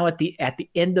 And now at the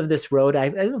end of this road, I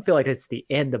don't feel like it's the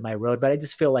end of my road, but I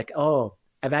just feel like,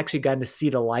 I've actually gotten to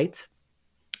see the light.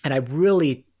 And I'm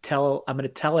going to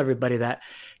tell everybody that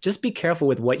just be careful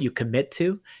with what you commit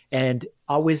to, and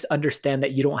always understand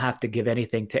that you don't have to give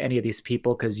anything to any of these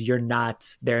people because you're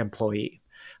not their employee.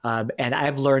 And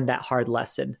I've learned that hard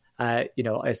lesson,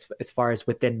 as far as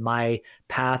within my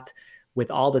path with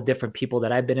all the different people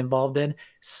that I've been involved in.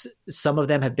 Some of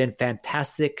them have been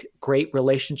fantastic, great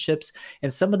relationships,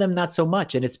 and some of them not so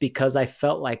much. And it's because I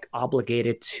felt like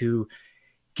obligated to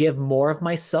give more of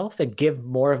myself and give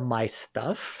more of my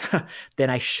stuff than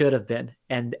I should have been.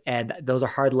 And those are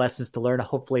hard lessons to learn.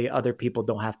 Hopefully other people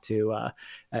don't have to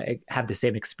have the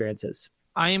same experiences.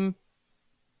 I'm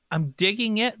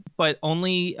digging it, but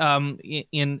only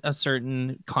in a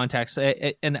certain context.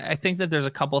 And I think that there's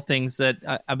a couple things that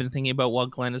I've been thinking about while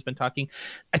Glenn has been talking.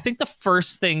 I think the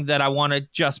first thing that I want to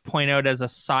just point out as a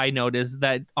side note is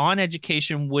that On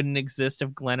Education wouldn't exist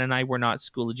if Glenn and I were not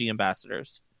Schoology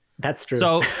ambassadors. That's true.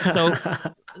 So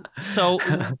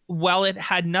while it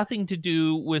had nothing to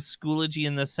do with Schoology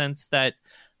in the sense that,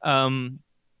 Schoology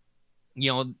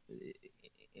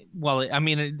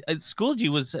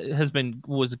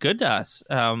was good to us,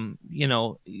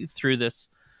 through this,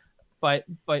 but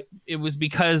it was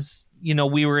because,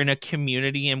 we were in a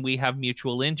community and we have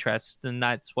mutual interests, and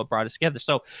that's what brought us together.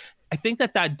 So I think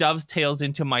that dovetails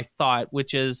into my thought,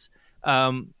 which is,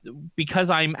 because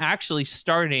I'm actually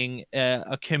starting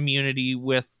a community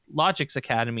with Logix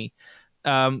Academy,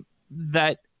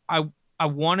 that I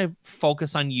want to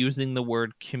focus on using the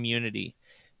word community,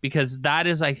 because that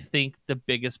is, I think, the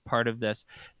biggest part of this.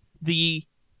 The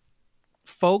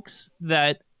folks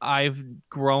that I've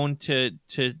grown to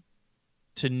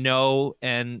know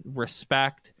and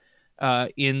respect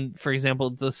in, for example,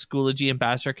 the Schoology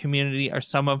ambassador community are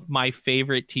some of my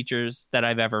favorite teachers that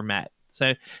I've ever met.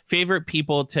 So favorite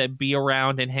people to be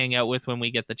around and hang out with when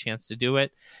we get the chance to do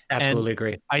it. Absolutely And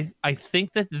agree. I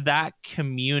think that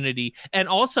community, and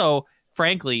also,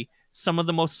 frankly, some of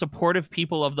the most supportive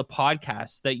people of the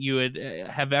podcast that you would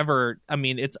have ever, I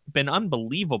mean, it's been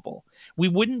unbelievable. We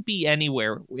wouldn't be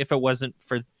anywhere if it wasn't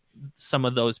for some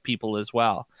of those people as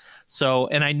well. So,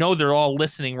 and I know they're all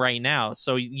listening right now,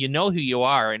 so you know who you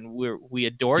are, and we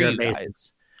adore You're you amazing.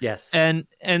 guys. Yes. And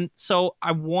so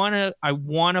I want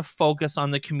to focus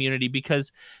on the community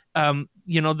because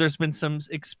there's been some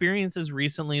experiences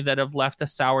recently that have left a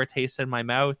sour taste in my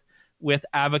mouth with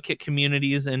advocate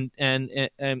communities and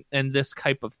this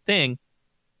type of thing,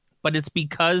 but it's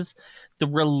because the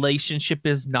relationship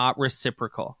is not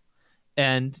reciprocal.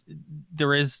 And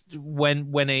there is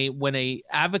when a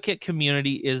advocate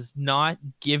community is not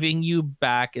giving you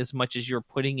back as much as you're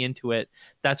putting into it,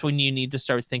 that's when you need to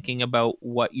start thinking about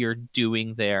what you're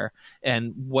doing there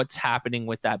and what's happening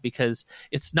with that, because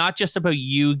it's not just about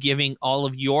you giving all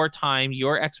of your time,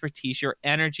 your expertise, your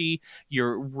energy,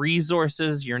 your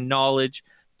resources, your knowledge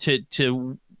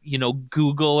to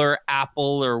Google or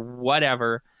Apple or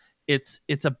whatever. It's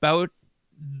about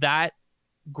that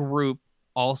group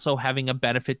also having a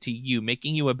benefit to you,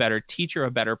 making you a better teacher, a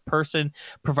better person,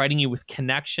 providing you with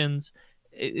connections.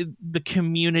 The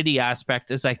community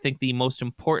aspect is, I think, the most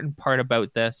important part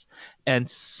about this. And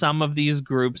some of these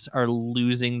groups are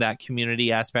losing that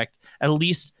community aspect, at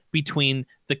least between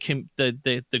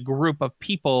the group of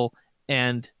people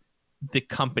and the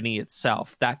company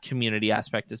itself. That community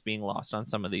aspect is being lost on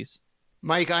some of these.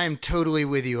 Mike, I am totally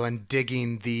with you on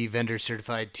digging the vendor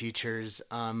certified teachers.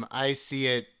 I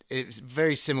see it's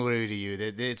very similar to you,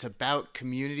 that it's about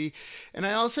community. And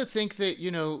I also think that,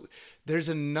 there's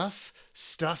enough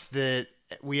stuff that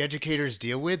we educators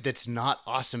deal with that's not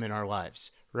awesome in our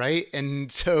lives, right?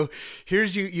 And so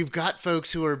you've got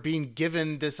folks who are being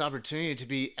given this opportunity to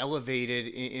be elevated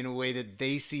in a way that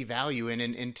they see value in.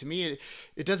 And to me,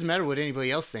 it doesn't matter what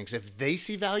anybody else thinks. If they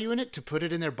see value in it, to put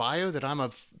it in their bio that I'm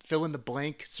a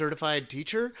fill-in-the-blank certified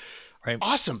teacher, right?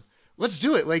 Awesome. Let's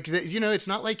do it. Like, it's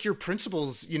not like your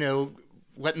principal's,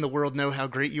 letting the world know how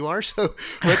great you are. So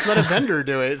let's let a vendor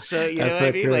do it. So, you know what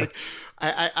I mean? True. Like,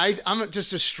 I'm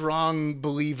just a strong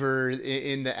believer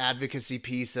in the advocacy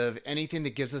piece of anything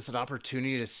that gives us an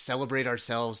opportunity to celebrate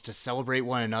ourselves, to celebrate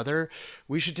one another.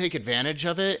 We should take advantage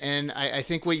of it. And I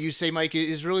think what you say, Mike,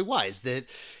 is really wise, that,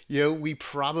 we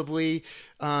probably,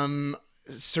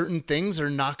 certain things are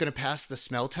not going to pass the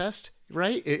smell test.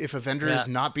 Right? If a vendor is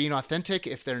not being authentic,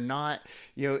 if they're not,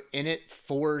 in it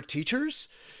for teachers,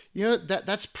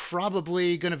 that's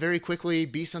probably going to very quickly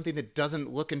be something that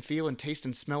doesn't look and feel and taste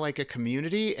and smell like a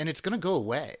community, and it's going to go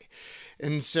away.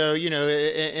 And so,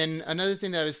 and another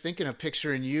thing that I was thinking of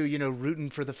picturing you, rooting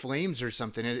for the Flames or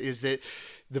something, is that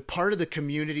the part of the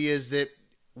community is that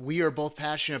we are both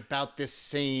passionate about this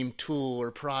same tool or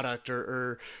product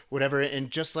or whatever. And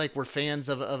just like we're fans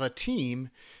of a team,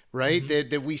 right? Mm-hmm.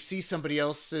 That we see somebody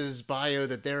else's bio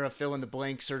that they're a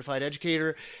fill-in-the-blank certified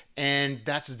educator, and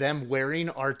that's them wearing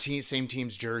our same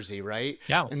team's jersey, right?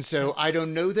 Yeah. And so I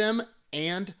don't know them,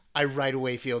 and I right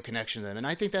away feel a connection to them. And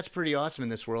I think that's pretty awesome in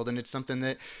this world, and it's something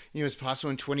that, is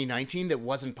possible in 2019 that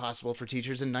wasn't possible for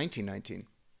teachers in 1919.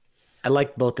 I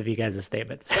like both of you guys'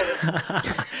 statements,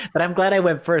 but I'm glad I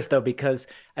went first though, because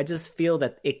I just feel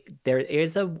that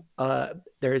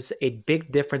there's a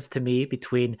big difference to me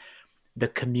between the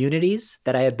communities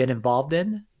that I have been involved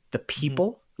in, the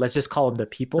people, let's just call them the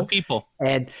people,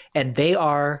 and they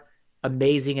are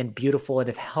amazing and beautiful and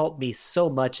have helped me so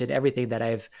much in everything that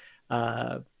I've,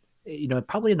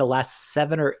 probably in the last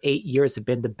 7 or 8 years have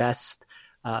been the best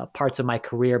parts of my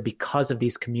career because of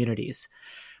these communities.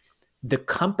 The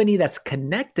company that's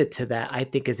connected to that, I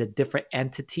think, is a different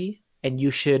entity, and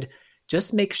you should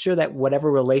just make sure that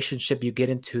whatever relationship you get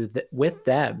into with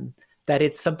them, that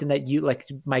it's something that you, like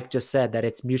Mike just said, that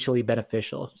it's mutually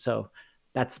beneficial. So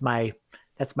that's my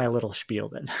little spiel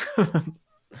then.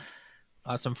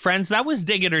 Awesome, friends. That was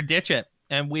Dig It or Ditch It,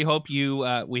 and we hope you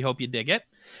dig it.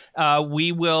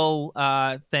 We will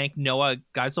thank Noah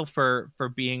Geisel for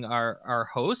being our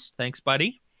host. Thanks,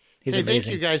 buddy. Hey, thank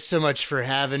you guys so much for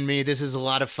having me. This is a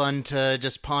lot of fun to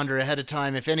just ponder ahead of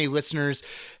time. If any listeners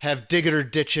have dig it or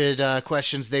ditch it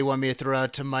questions they want me to throw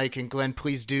out to Mike and Glenn,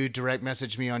 please do direct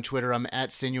message me on Twitter. I'm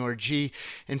at Senior G.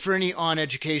 And for any On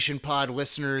Education Pod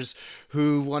listeners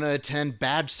who want to attend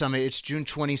Badge Summit, it's June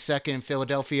 22nd in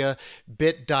Philadelphia,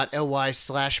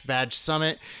 bit.ly/Badge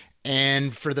Summit.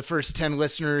 And for the first 10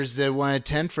 listeners that want to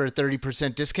attend for a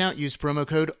 30% discount, use promo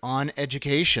code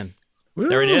ONEDUCATION.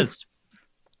 There it is.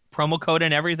 Promo code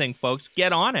and everything, folks.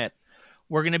 Get on it.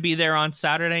 We're going to be there on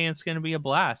Saturday, and it's going to be a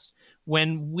blast.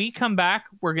 When we come back,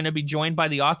 we're going to be joined by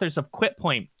the authors of Quit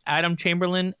Point, Adam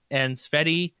Chamberlain and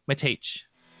Sveti Matej.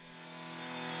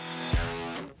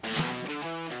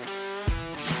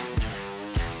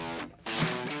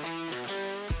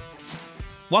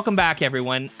 Welcome back,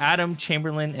 everyone. Adam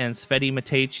Chamberlain and Sveti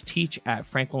Matej teach at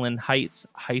Franklin Heights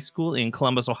High School in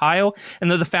Columbus, Ohio,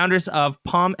 and they're the founders of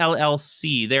POM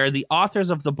LLC. They're the authors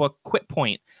of the book Quit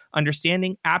Point,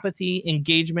 Understanding Apathy,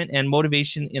 Engagement, and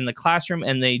Motivation in the Classroom,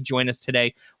 and they join us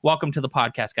today. Welcome to the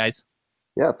podcast, guys.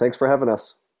 Yeah, thanks for having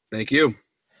us. Thank you.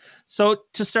 So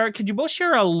to start, could you both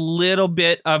share a little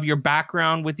bit of your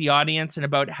background with the audience and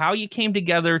about how you came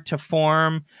together to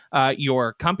form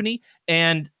your company,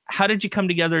 and how did you come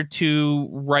together to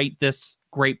write this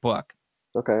great book?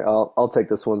 Okay, I'll take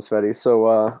this one, Sveti.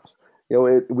 So,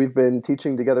 we've been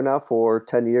teaching together now for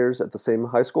 10 years at the same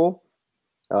high school,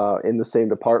 in the same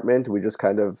department. We just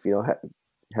kind of,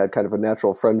 had kind of a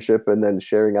natural friendship and then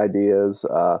sharing ideas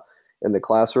in the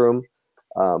classroom.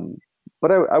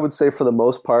 But I would say for the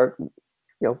most part,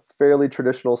 fairly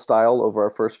traditional style over our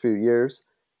first few years.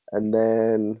 And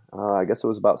then I guess it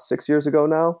was about 6 years ago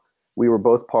now, we were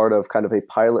both part of kind of a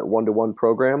pilot one-to-one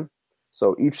program.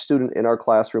 So each student in our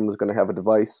classroom was going to have a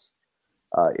device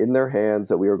in their hands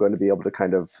that we were going to be able to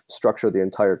kind of structure the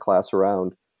entire class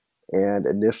around. And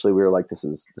initially we were like, this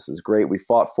is great. We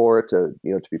fought for it to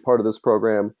be part of this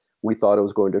program. We thought it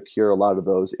was going to cure a lot of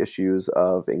those issues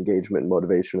of engagement and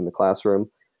motivation in the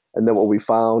classroom. And then what we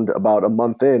found about a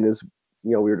month in is,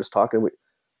 we were just talking,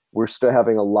 we're still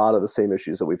having a lot of the same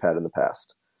issues that we've had in the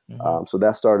past. Mm-hmm. So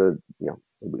that started,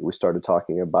 we started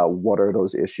talking about what are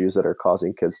those issues that are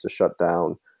causing kids to shut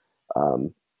down.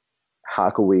 How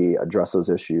can we address those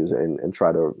issues and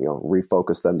try to,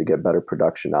 refocus them to get better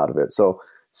production out of it? So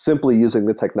simply using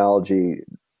the technology,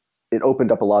 it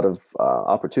opened up a lot of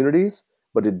opportunities,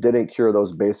 but it didn't cure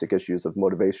those basic issues of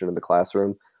motivation in the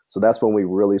classroom. So that's when we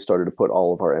really started to put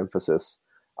all of our emphasis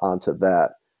onto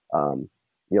that,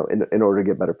 in order to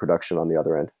get better production on the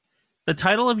other end. The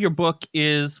title of your book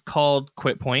is called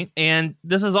Quit Point, and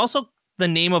this is also the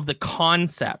name of the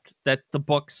concept that the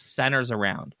book centers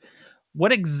around.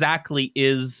 What exactly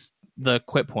is the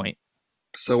Quit Point?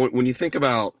 So when you think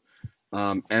about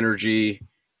energy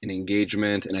and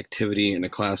engagement and activity in a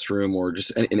classroom or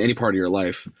just in any part of your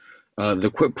life, the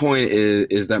Quit Point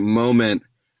is that moment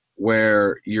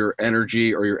where your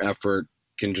energy or your effort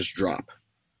can just drop.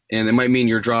 And it might mean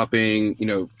you're dropping,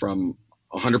 from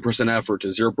 100% effort to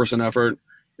 0% effort.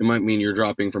 It might mean you're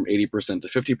dropping from 80% to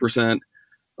 50%.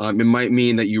 It might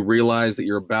mean that you realize that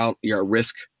you're at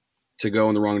risk to go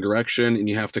in the wrong direction and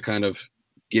you have to kind of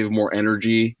give more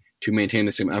energy to maintain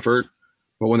the same effort.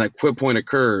 But when that quit point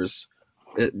occurs,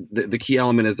 the key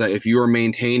element is that if you are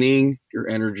maintaining your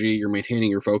energy, you're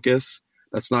maintaining your focus,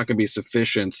 that's not going to be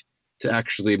sufficient to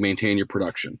actually maintain your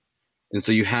production. And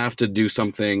so you have to do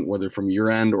something, whether from your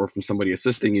end or from somebody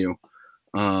assisting you,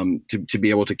 to be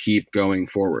able to keep going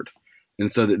forward. And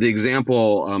so the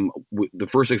example, the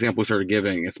first example we started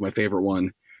giving, it's my favorite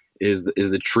one, is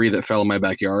the tree that fell in my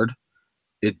backyard.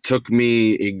 It took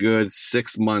me a good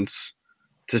 6 months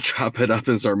to chop it up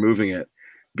and start moving it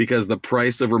because the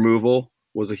price of removal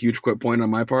was a huge quit point on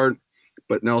my part,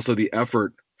 but also the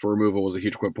effort for removal was a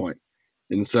huge quit point.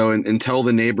 And so until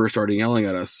the neighbors started yelling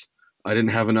at us, I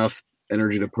didn't have enough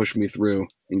energy to push me through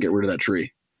and get rid of that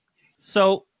tree.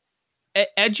 So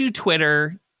Edu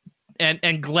Twitter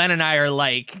and Glenn and I are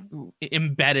like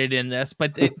embedded in this,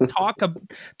 but they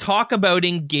talk about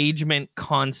engagement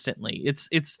constantly. It's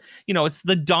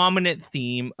the dominant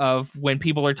theme of when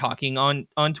people are talking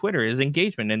on Twitter is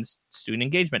engagement and student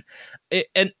engagement.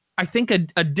 And I think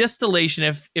a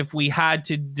distillation, if we had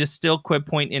to distill Quit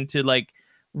Point into like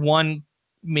one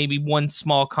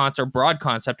small concept, broad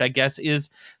concept, I guess, is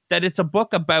that it's a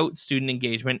book about student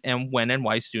engagement and when and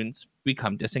why students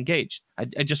become disengaged.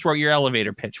 I just wrote your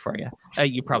elevator pitch for you.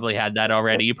 You probably had that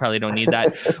already. You probably don't need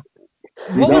that.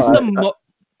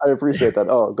 I appreciate that.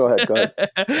 Oh, go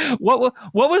ahead. What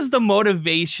was the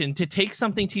motivation to take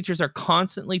something teachers are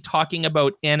constantly talking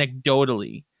about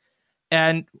anecdotally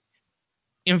and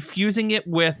infusing it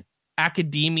with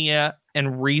academia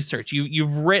and research?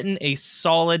 You've written a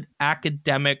solid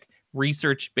academic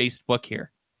research-based book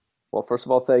here. Well, first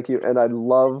of all, thank you. And I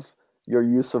love your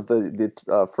use of the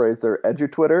phrase there,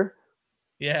 EduTwitter.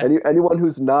 Yeah. Anyone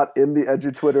who's not in the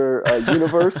EduTwitter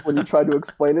universe, when you try to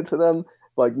explain it to them,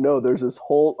 like, no, there's this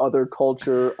whole other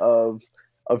culture of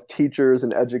of teachers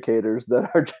and educators that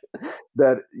are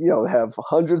that have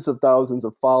hundreds of thousands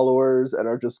of followers and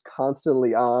are just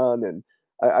constantly on. And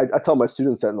I tell my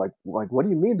students that, I'm like, what do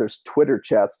you mean there's Twitter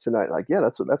chats tonight? Like, yeah,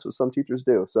 that's what some teachers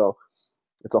do. So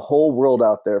it's a whole world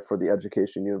out there for the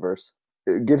education universe.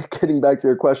 Getting back to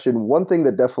your question, one thing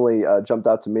that definitely jumped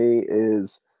out to me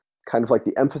is kind of like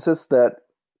the emphasis that,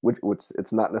 which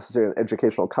it's not necessarily an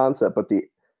educational concept, but the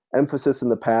emphasis in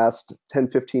the past 10,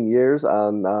 15 years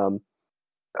on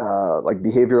like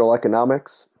behavioral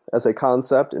economics as a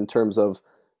concept, in terms of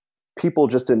people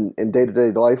just in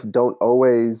day-to-day life don't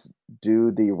always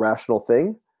do the rational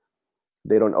thing.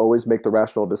 They don't always make the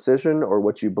rational decision or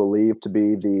what you believe to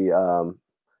be the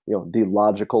the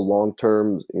logical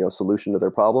long-term solution to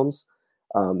their problems.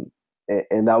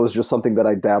 And that was just something that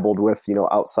I dabbled with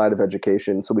outside of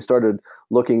education. So we started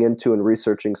looking into and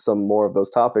researching some more of those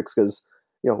topics, because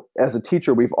as a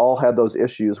teacher, we've all had those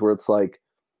issues where it's like,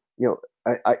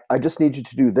 I just need you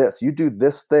to do this. You do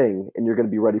this thing and you're going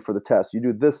to be ready for the test. You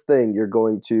do this thing, you're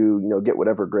going to get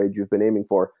whatever grade you've been aiming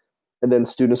for. And then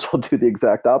students will do the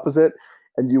exact opposite.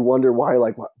 And you wonder why,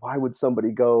 like, why would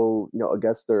somebody go,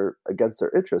 against their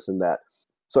interest in that?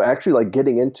 So actually, like,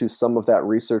 getting into some of that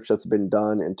research that's been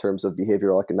done in terms of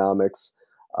behavioral economics,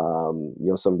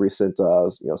 some recent,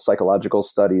 psychological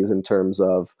studies in terms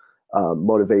of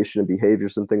motivation and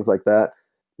behaviors and things like that.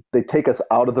 They take us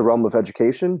out of the realm of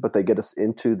education, but they get us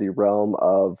into the realm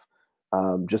of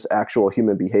just actual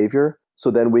human behavior.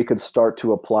 So then we could start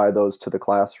to apply those to the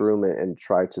classroom and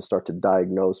try to start to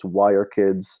diagnose why are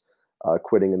kids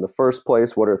quitting in the first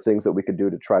place. What are things that we could do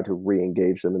to try to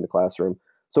re-engage them in the classroom?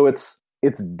 So it's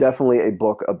definitely a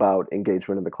book about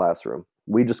engagement in the classroom.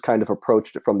 We just kind of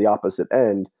approached it from the opposite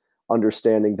end,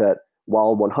 understanding that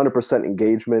while 100%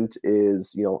 engagement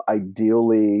is,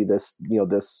 ideally this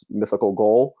mythical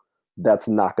goal, that's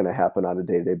not going to happen on a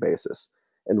day-to-day basis.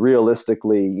 And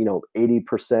realistically, 80%,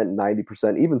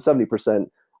 90%, even 70%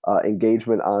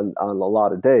 engagement on a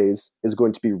lot of days is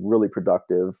going to be really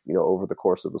productive, over the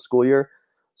course of the school year.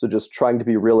 So just trying to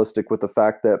be realistic with the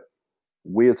fact that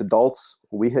we as adults,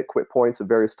 we hit quit points at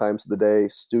various times of the day.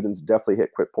 Students definitely hit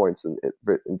quit points in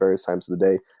various times of the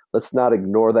day. Let's not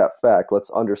ignore that fact. Let's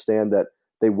understand that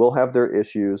they will have their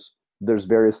issues. There's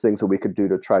various things that we could do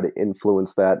to try to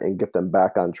influence that and get them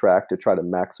back on track to try to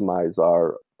maximize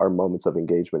our moments of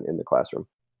engagement in the classroom.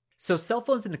 So cell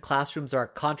phones in the classrooms are a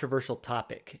controversial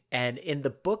topic. And in the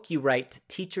book you write,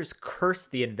 teachers curse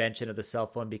the invention of the cell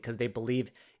phone because they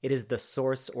believe it is the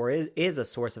source or is a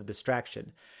source of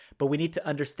distraction. But we need to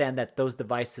understand that those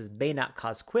devices may not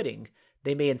cause quitting.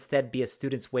 They may instead be a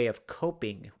student's way of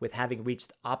coping with having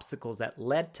reached obstacles that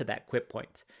led to that quit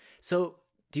point. So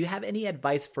do you have any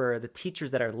advice for the teachers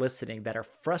that are listening that are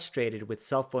frustrated with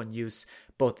cell phone use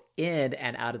both in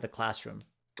and out of the classroom?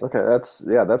 Okay, that's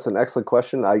an excellent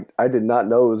question. I did not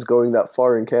know it was going that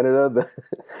far in Canada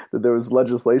that there was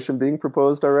legislation being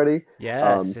proposed already.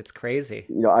 Yes, it's crazy.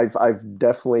 I've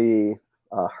definitely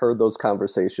heard those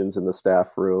conversations in the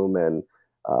staff room and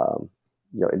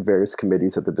in various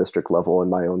committees at the district level in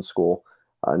my own school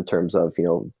in terms of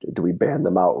do we ban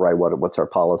them outright? What's our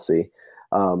policy?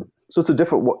 So it's a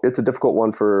difficult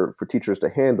one for teachers to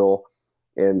handle.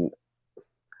 And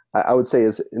I would say,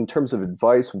 is in terms of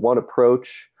advice, one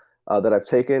approach that I've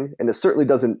taken, and it certainly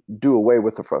doesn't do away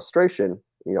with the frustration,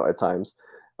 at times,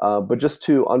 but just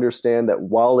to understand that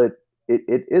while it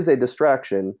is a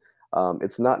distraction,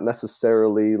 it's not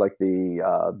necessarily like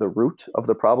the root of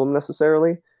the problem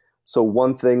necessarily. So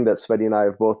one thing that Sveti and I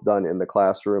have both done in the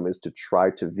classroom is to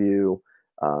try to view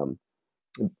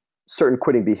certain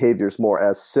quitting behaviors more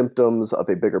as symptoms of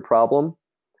a bigger problem.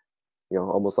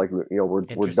 Almost like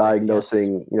we're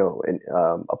diagnosing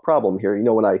a problem here.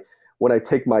 When I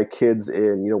take my kids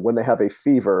in, when they have a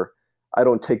fever, I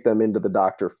don't take them into the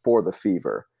doctor for the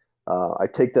fever. I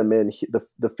take them in.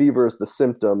 The fever is the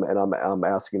symptom, and I'm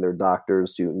asking their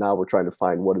doctors to. Now we're trying to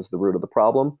find what is the root of the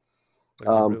problem.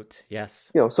 What is the root?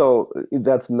 Yes. So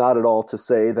that's not at all to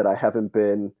say that I haven't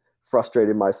been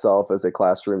frustrated myself as a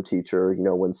classroom teacher.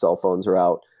 When cell phones are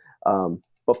out.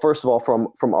 But first of all,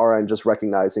 from our end, just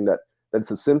recognizing that it's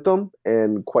a symptom,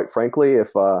 and quite frankly,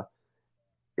 if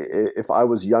I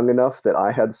was young enough that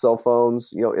I had cell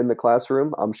phones, in the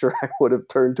classroom, I'm sure I would have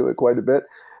turned to it quite a bit,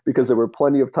 because there were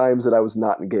plenty of times that I was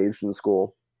not engaged in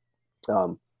school.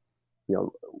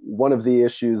 One of the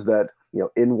issues that,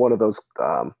 in one of those,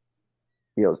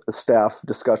 staff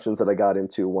discussions that I got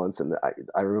into once, and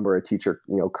I remember a teacher,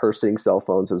 cursing cell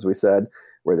phones, as we said,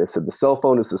 where they said the cell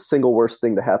phone is the single worst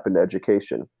thing to happen to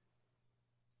education.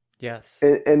 Yes.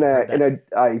 And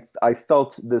I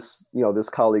felt this, this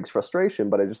colleague's frustration,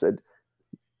 but I just said,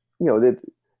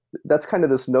 that's kind of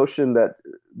this notion that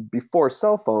before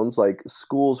cell phones, like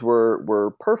schools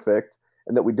were perfect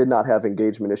and that we did not have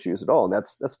engagement issues at all. And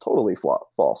that's totally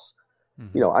false.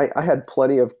 Mm-hmm. You know, I had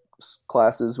plenty of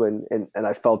classes and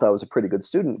I felt I was a pretty good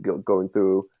student going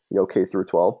through, you know, K through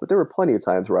 12, but there were plenty of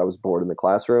times where I was bored in the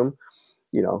classroom.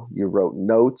 You know, you wrote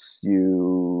notes,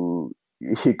 you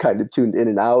kind of tuned in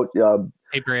and out.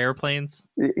 Paper airplanes.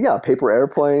 Yeah, paper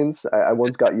airplanes. I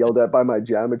once got yelled at by my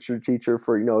geometry teacher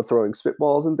for, you know, throwing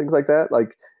spitballs and things like that.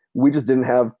 Like, we just didn't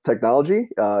have technology.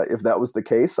 If that was the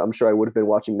case, I'm sure I would have been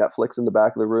watching Netflix in the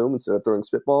back of the room instead of throwing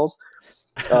spitballs.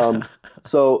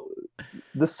 So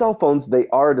the cell phones, they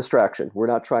are a distraction. We're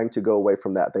not trying to go away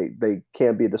from that. They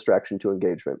can be a distraction to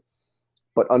engagement.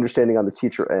 But understanding on the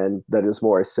teacher end, that is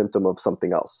more a symptom of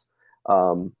something else.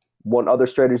 One other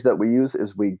strategy that we use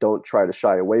is we don't try to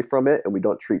shy away from it, and we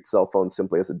don't treat cell phones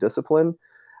simply as a discipline.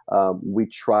 We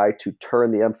try to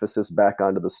turn the emphasis back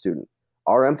onto the student.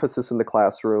 Our emphasis in the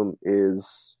classroom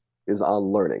is on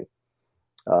learning.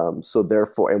 So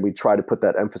therefore, and we try to put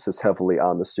that emphasis heavily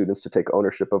on the students to take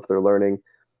ownership of their learning.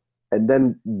 And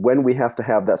then when we have to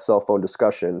have that cell phone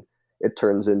discussion, it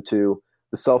turns into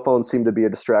the cell phones seem to be a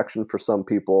distraction for some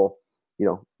people. You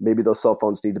know, maybe those cell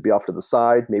phones need to be off to the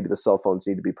side. Maybe the cell phones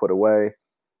need to be put away.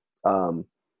 You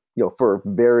know, for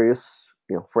various,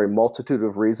 you know, for a multitude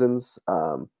of reasons.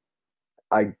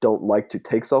 I don't like to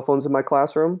take cell phones in my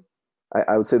classroom.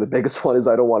 I would say the biggest one is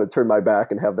I don't want to turn my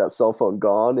back and have that cell phone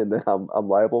gone, and then I'm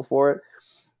liable for it.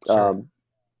 Sure.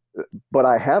 But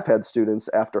I have had students,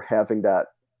 after having that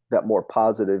more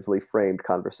positively framed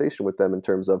conversation with them in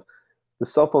terms of, the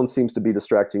cell phone seems to be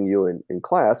distracting you in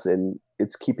class, and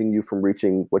it's keeping you from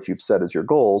reaching what you've set as your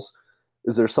goals.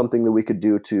 Is there something that we could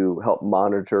do to help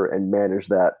monitor and manage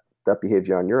that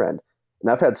behavior on your end?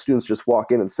 And I've had students just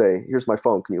walk in and say, here's my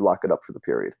phone, can you lock it up for the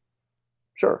period?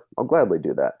 Sure, I'll gladly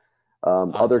do that.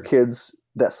 Awesome. Other kids,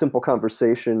 that simple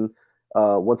conversation,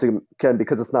 once again,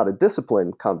 because it's not a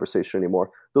discipline conversation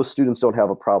anymore, those students don't have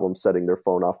a problem setting their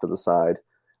phone off to the side.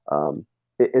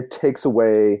 It takes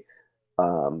away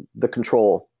the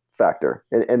control factor,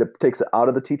 and it takes it out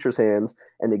of the teacher's hands,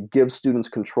 and it gives students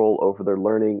control over their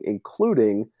learning,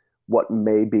 including what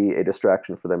may be a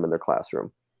distraction for them in their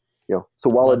classroom. You know, so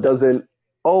while it doesn't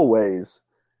always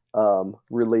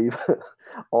relieve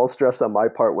all stress on my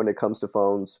part when it comes to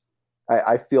phones,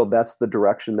 I feel that's the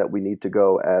direction that we need to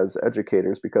go as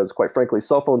educators, because quite frankly,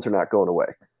 cell phones are not going away.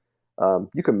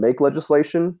 You can make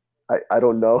legislation. I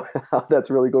don't know how that's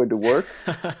really going to work,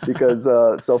 because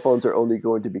cell phones are only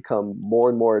going to become more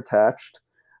and more attached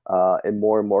and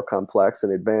more complex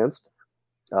and advanced.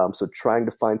 So trying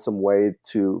to find some way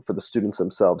for the students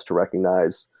themselves to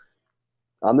recognize,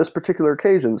 on this particular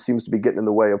occasion, seems to be getting in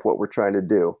the way of what we're trying to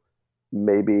do.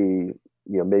 Maybe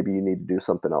you need to do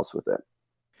something else with it.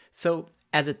 So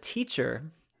as a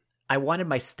teacher, I wanted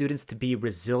my students to be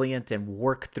resilient and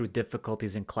work through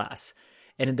difficulties in class.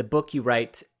 And in the book you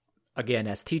write, again,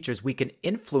 as teachers, we can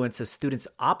influence a student's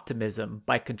optimism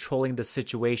by controlling the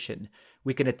situation.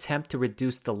 We can attempt to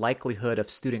reduce the likelihood of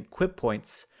student quit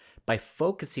points by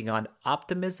focusing on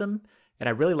optimism, and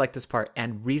I really like this part,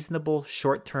 and reasonable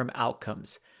short-term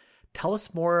outcomes. Tell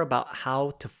us more about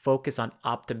how to focus on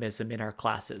optimism in our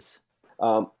classes.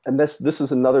 And this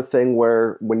is another thing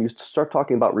where when you start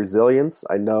talking about resilience,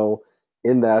 I know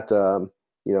in that Edu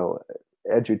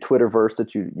Twitterverse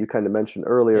that you kind of mentioned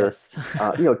earlier, yes.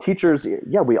 Teachers,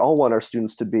 we all want our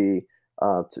students to be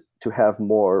to have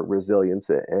more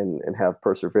resilience and have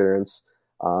perseverance.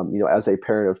 As a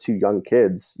parent of two young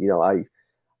kids,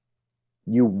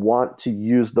 you want to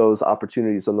use those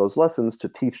opportunities and those lessons to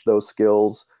teach those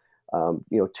skills,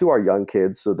 to our young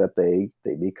kids, so that they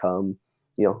become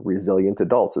resilient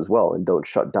adults as well, and don't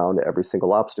shut down to every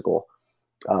single obstacle.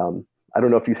 I don't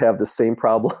know if you have the same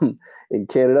problem in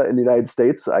Canada. In the United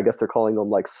States, I guess they're calling them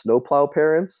like snowplow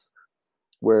parents,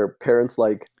 where parents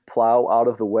like plow out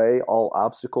of the way all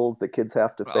obstacles that kids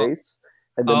have to face.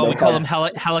 And then we call them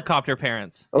helicopter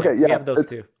parents. Okay, we have those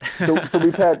too. so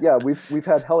we've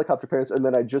had helicopter parents, and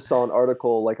then I just saw an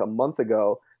article like a month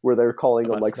ago where they're calling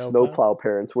them like snowplow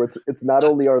parents, where it's not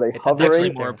only are they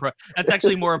hovering. That's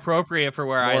actually more appropriate for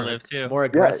where I live too. More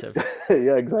aggressive.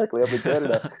 Yeah, exactly. Up in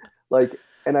Canada,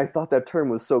 and I thought that term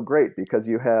was so great, because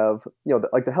you have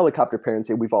like the helicopter parents.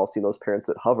 We've all seen those parents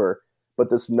that hover, but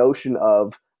this notion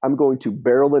of, I'm going to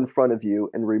barrel in front of you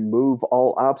and remove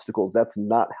all obstacles, that's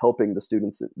not helping the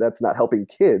students. That's not helping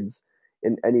kids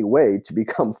in any way to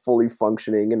become fully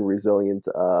functioning and resilient,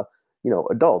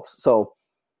 adults. So,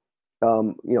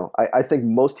 I think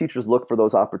most teachers look for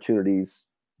those opportunities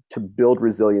to build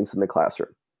resilience in the classroom.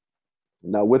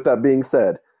 Now, with that being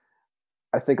said,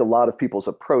 I think a lot of people's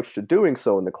approach to doing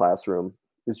so in the classroom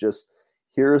is just,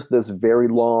 here's this very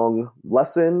long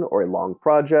lesson or a long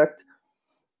project.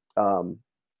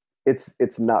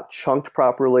 It's not chunked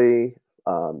properly.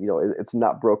 It's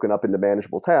not broken up into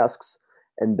manageable tasks.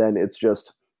 And then it's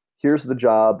just, here's the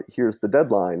job, here's the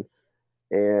deadline.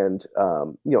 And,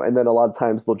 and then a lot of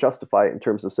times they'll justify it in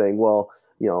terms of saying, well,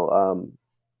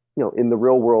 in the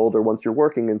real world, or once you're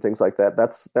working and things like that,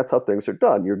 that's how things are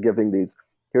done. You're giving these,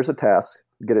 here's a task,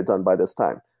 get it done by this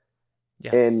time.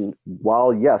 Yes. And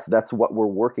while, yes, that's what we're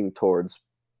working towards,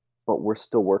 but we're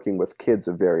still working with kids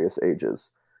of various ages.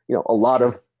 A lot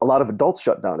of adults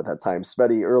shut down at that time.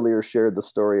 Sveti earlier shared the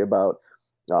story about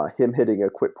him hitting a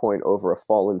quit point over a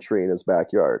fallen tree in his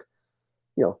backyard.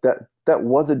 That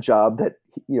was a job that,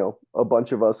 a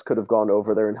bunch of us could have gone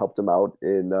over there and helped him out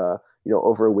in,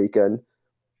 over a weekend.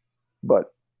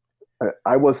 But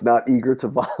I was not eager to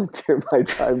volunteer my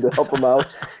time to help him out.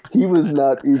 He was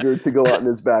not eager to go out in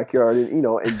his backyard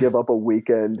and give up a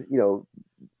weekend,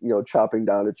 chopping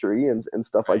down a tree and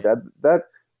stuff like that. That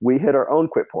we hit our own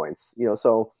quit points,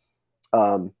 so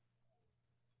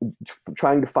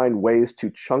trying to find ways to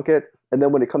chunk it. And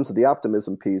then when it comes to the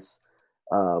optimism piece,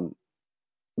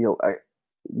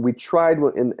 we tried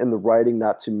in the writing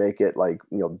not to make it like,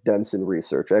 dense in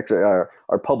research. Actually, our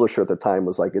publisher at the time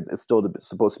was like, it's still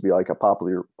supposed to be like a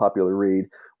popular read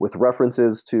with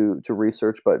references to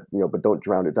research, but don't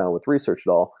drown it down with research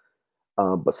at all.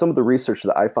 But some of the research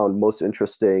that I found most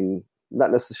interesting, not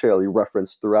necessarily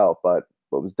referenced throughout, but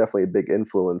was definitely a big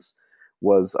influence,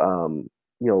 was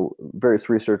various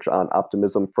research on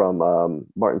optimism from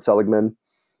Martin Seligman.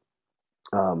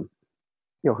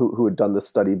 Who had done this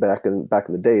study back in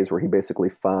the days where he basically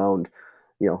found,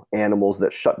 animals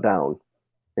that shut down,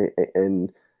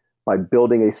 and by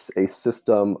building a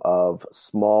system of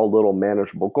small little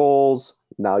manageable goals,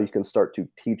 now you can start to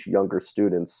teach younger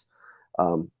students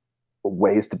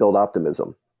ways to build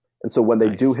optimism. And so when they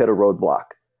do hit a roadblock,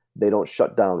 they don't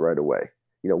shut down right away.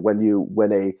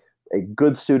 When a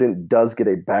good student does get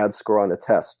a bad score on a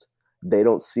test, they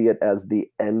don't see it as the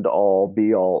end all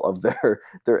be all of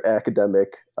their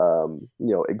academic,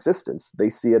 existence. They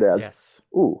see it as, yes,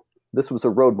 ooh, this was a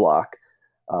roadblock.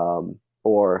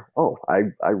 Or, oh,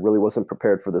 I really wasn't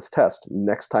prepared for this test.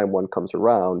 Next time one comes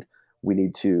around, we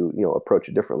need to, approach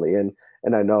it differently.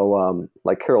 And I know,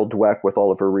 like Carol Dweck with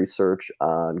all of her research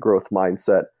on growth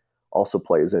mindset also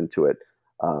plays into it,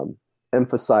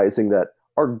 emphasizing that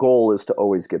our goal is to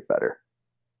always get better.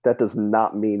 That does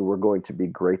not mean we're going to be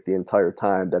great the entire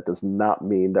time. That does not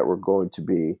mean that we're going to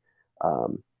be,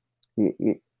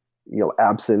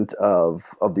 absent of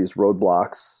these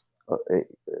roadblocks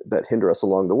that hinder us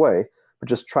along the way, but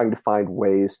just trying to find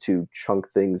ways to chunk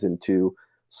things into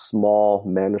small,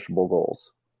 manageable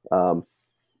goals.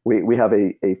 We have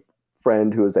a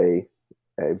friend who is a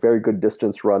very good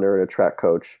distance runner and a track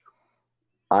coach.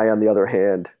 I, on the other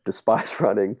hand, despise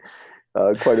running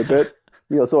quite a bit.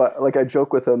 So I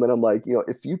joke with him and I'm like,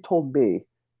 if you told me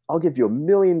I'll give you $1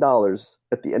 million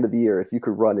at the end of the year if you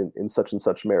could run in such and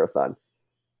such marathon,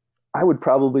 I would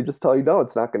probably just tell you, no,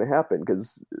 it's not going to happen,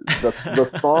 because the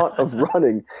thought of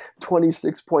running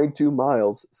 26.2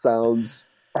 miles sounds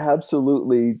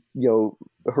absolutely,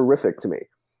 horrific to me.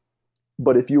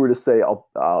 But if you were to say,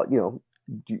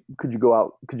 could you go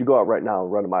out right now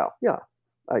and run a mile? Yeah,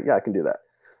 I can do that.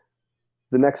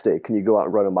 The next day, can you go out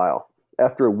and run a mile?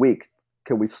 After a week,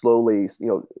 can we slowly,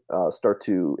 start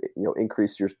to,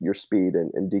 increase your speed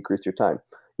and decrease your time?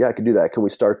 Yeah, I can do that. Can we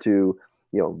start to,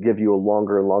 give you a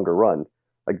longer and longer run?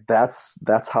 Like that's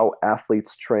how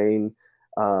athletes train.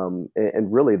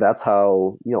 And really that's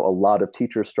how, a lot of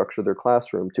teachers structure their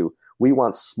classroom too. We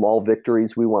want small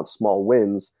victories. We want small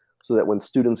wins, so that when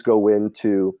students go in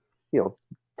to,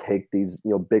 take these,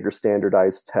 bigger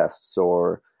standardized tests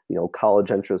or,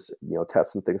 college entrance,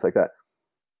 tests and things like that,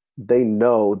 they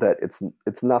know that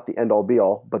it's not the end all be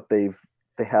all, but they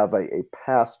have a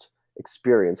past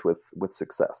experience with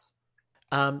success.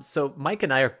 So Mike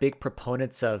and I are big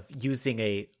proponents of using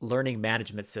a learning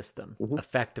management system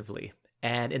effectively.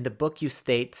 And in the book you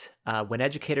state, when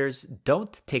educators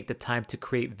don't take the time to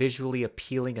create visually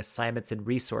appealing assignments and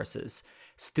resources,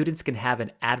 students can have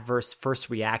an adverse first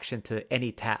reaction to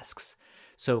any tasks.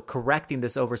 So correcting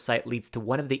this oversight leads to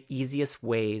one of the easiest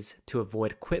ways to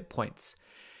avoid quit points.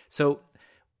 So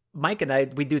Mike and I,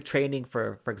 we do training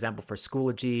for example, for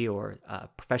Schoology or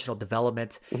professional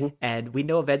development. And we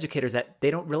know of educators that they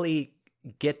don't really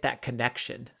get that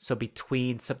connection. So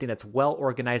between something that's well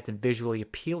organized and visually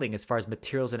appealing as far as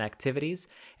materials and activities,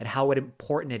 and how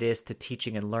important it is to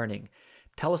teaching and learning.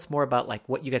 Tell us more about like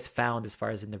what you guys found as far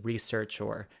as in the research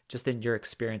or just in your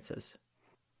experiences.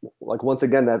 like once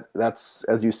again, that's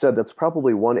as you said, that's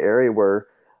probably one area where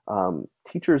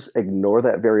teachers ignore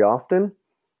that very often.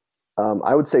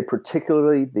 I would say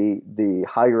particularly the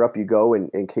higher up you go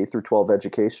in K through 12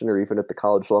 education, or even at the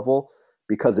college level,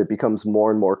 because it becomes more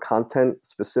and more content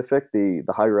specific. The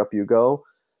higher up you go,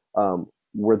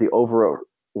 where the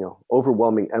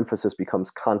overwhelming emphasis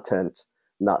becomes content,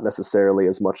 not necessarily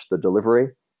as much the delivery.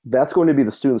 That's going to be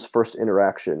the student's first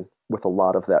interaction with a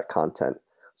lot of that content.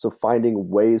 So finding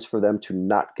ways for them to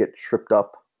not get tripped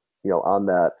up, on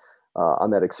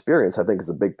that experience, I think is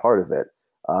a big part of it.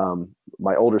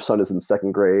 My older son is in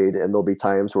second grade, and there'll be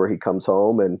times where he comes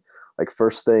home and like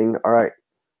first thing, all right,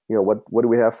 what do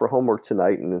we have for homework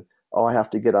tonight? And I have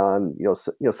to get on,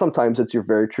 sometimes it's your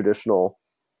very traditional,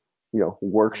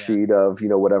 worksheet of,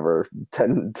 whatever,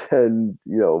 10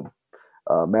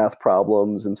 math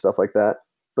problems and stuff like that.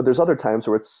 But there's other times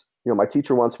where it's, my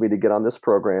teacher wants me to get on this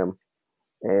program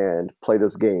and play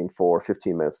this game for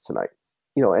 15 minutes tonight.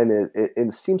 And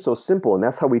it seems so simple, and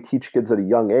that's how we teach kids at a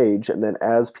young age. And then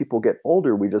as people get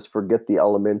older, we just forget the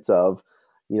element of,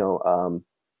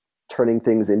 turning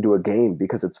things into a game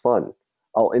because it's fun.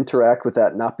 I'll interact with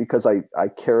that not because I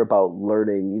care about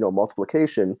learning,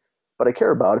 multiplication, but I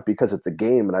care about it because it's a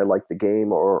game and I like the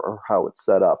game or how it's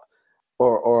set up.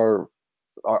 Or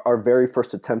our very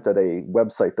first attempt at a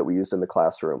website that we used in the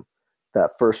classroom,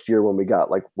 that first year when we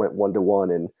went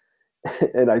one-to-one,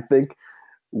 and I think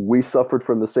we suffered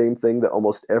from the same thing that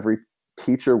almost every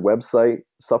teacher website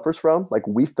suffers from. Like,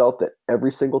 we felt that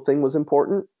every single thing was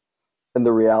important, and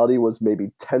the reality was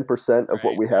maybe 10% of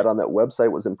what we had on that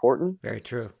website was important. Very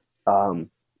true.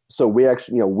 So we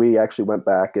actually went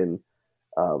back and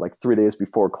like 3 days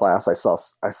before class, I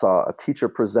saw a teacher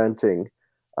presenting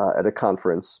at a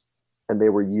conference, and they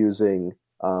were using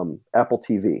Apple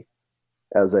TV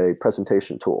as a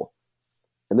presentation tool.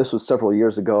 And this was several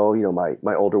years ago.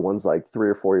 My older one's like 3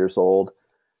 or 4 years old.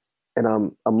 And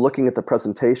I'm looking at the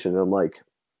presentation, and I'm like,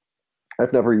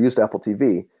 I've never used Apple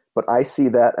TV, but I see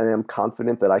that and I'm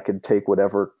confident that I could take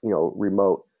whatever,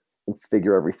 remote and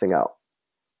figure everything out.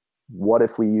 What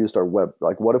if we used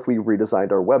what if we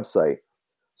redesigned our website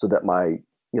so that my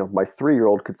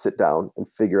 3-year-old could sit down and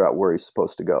figure out where he's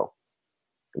supposed to go?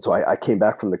 And so I came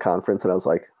back from the conference and I was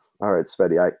like, all right,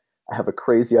 Sveti, I have a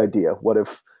crazy idea. What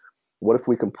if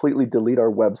we completely delete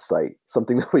our website,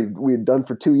 something that we had done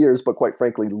for 2 years, but quite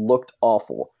frankly looked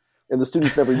awful, and the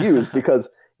students never used because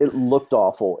it looked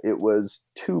awful. It was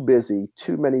too busy,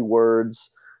 too many words.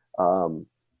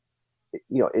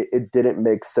 It didn't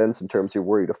make sense in terms of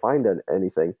where you to find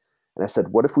anything. And I said,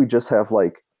 what if we just have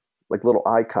like little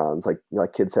icons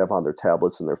like kids have on their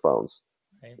tablets and their phones?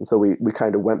 Right. And so we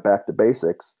kind of went back to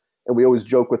basics, and we always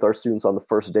joke with our students on the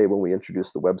first day when we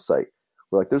introduce the website.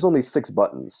 We're like, there's only 6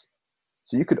 buttons.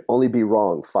 So you could only be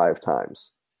wrong 5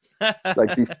 times,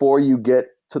 like before you get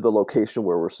to the location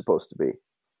where we're supposed to be.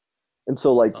 And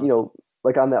so awesome.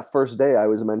 Like on that first day, I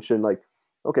was mentioned like,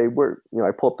 okay,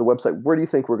 I pull up the website. Where do you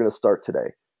think we're going to start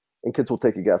today? And kids will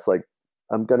take a guess. Like,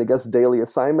 I'm going to guess daily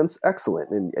assignments.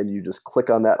 Excellent. And you just click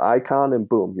on that icon and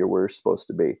boom, you're where you're supposed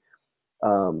to be.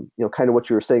 Kind of what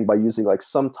you were saying, by using like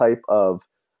some type of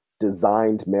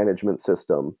designed management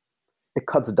system, it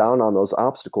cuts down on those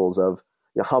obstacles of,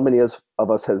 how many of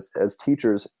us as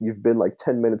teachers, you've been like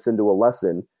 10 minutes into a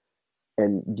lesson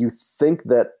and you think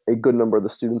that a good number of the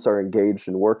students are engaged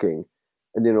and working,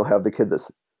 and then you'll have the kid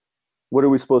that's, what are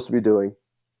we supposed to be doing?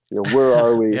 Where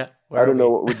are we? Yeah, I don't know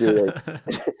what we're doing.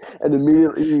 And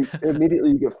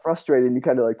immediately you get frustrated and you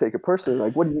kind of like take it personally.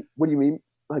 Like, what do you mean?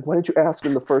 Like, why didn't you ask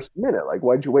in the first minute? Like,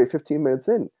 why'd you wait 15 minutes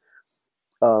in?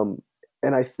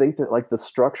 And I think that like the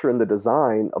structure and the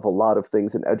design of a lot of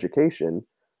things in education,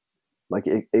 like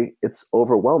it's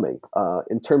overwhelming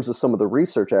in terms of some of the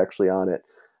research actually on it.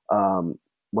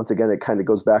 Once again, it kind of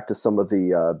goes back to some of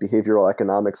the behavioral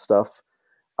economics stuff.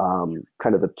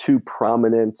 Kind of the 2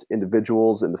 prominent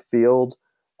individuals in the field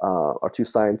are 2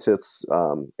 scientists,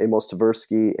 Amos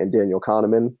Tversky and Daniel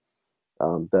Kahneman,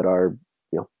 that are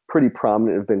pretty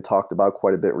prominent, have been talked about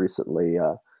quite a bit recently.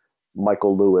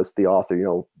 Michael Lewis, the author,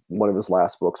 one of his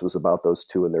last books was about those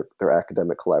 2 and their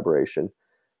academic collaboration.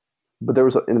 But there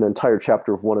was an entire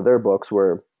chapter of one of their books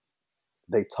where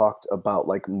they talked about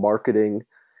like marketing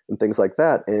and things like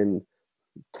that, and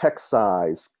text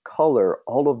size, color,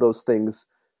 all of those things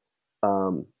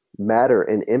matter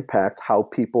and impact how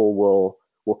people will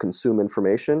consume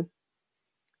information.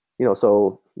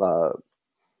 So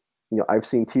I've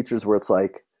seen teachers where it's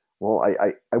like, well,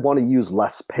 I want to use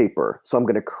less paper, so I'm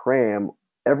going to cram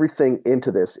everything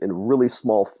into this in really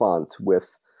small font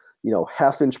with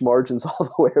 1/2-inch margins all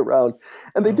the way around,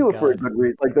 and they do it for a good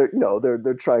reason. Like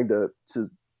they're trying to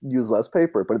use less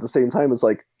paper. But at the same time, it's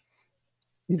like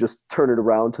you just turn it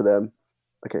around to them.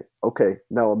 Okay,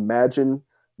 now imagine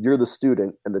you're the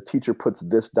student and the teacher puts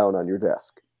this down on your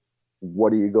desk.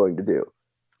 What are you going to do?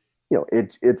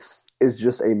 It's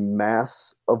just a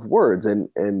mass of words, and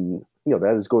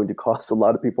that is going to cause a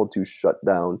lot of people to shut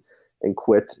down and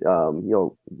quit,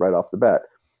 right off the bat.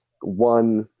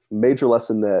 One major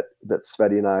lesson that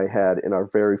Sveti and I had in our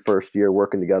very first year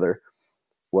working together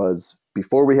was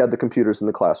before we had the computers in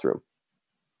the classroom.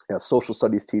 As social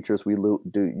studies teachers, we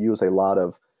do use a lot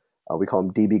of, we call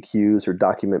them DBQs or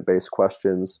document-based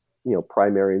questions,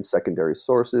 primary and secondary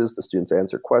sources. The students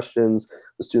answer questions.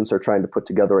 The students are trying to put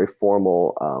together a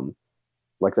formal,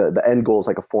 like the end goal is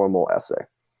like a formal essay.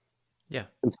 Yeah.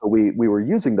 And so we were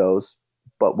using those,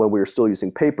 but when we were still using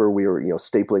paper, we were,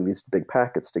 stapling these big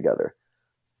packets together.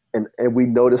 And we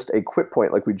noticed a quit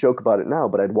point, like we joke about it now,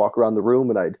 but I'd walk around the room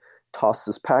and I'd toss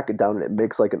this packet down and it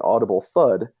makes like an audible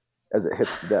thud as it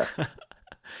hits the desk.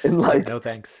 And like, no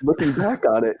thanks. Looking back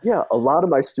on it, yeah, a lot of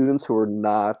my students who were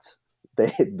not,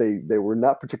 they were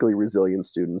not particularly resilient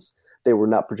students. They were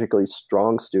not particularly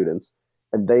strong students.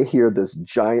 And they hear this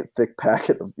giant thick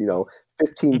packet of,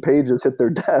 15 pages hit their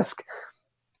desk.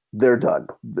 They're done.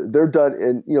 They're done.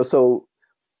 And, so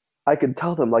I could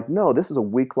tell them like, no, this is a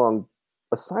week-long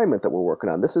assignment that we're working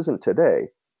on. This isn't today.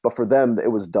 But for them,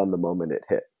 it was done the moment it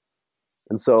hit.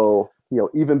 And so,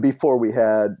 even before we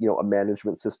had, a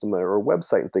management system or a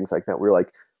website and things like that, we were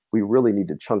like, we really need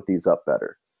to chunk these up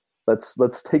better. Let's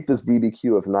take this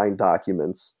DBQ of 9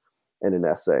 documents and an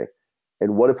essay.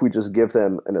 And what if we just give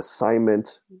them an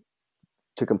assignment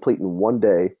to complete in one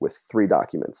day with 3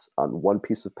 documents on one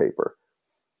piece of paper?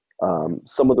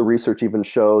 Some of the research even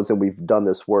shows, and we've done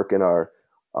this work in our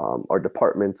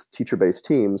department, teacher-based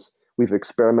teams, we've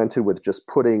experimented with just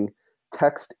putting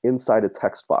text inside a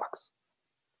text box.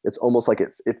 It's almost like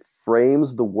it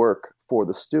frames the work for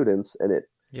the students, and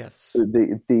yes,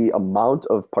 the amount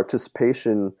of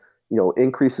participation,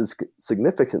 increases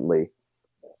significantly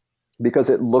because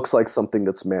it looks like something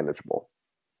that's manageable.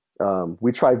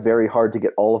 We try very hard to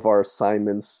get all of our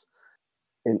assignments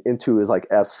into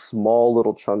as small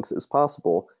little chunks as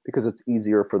possible because it's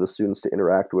easier for the students to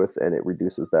interact with, and it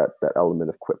reduces that element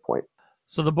of quit point.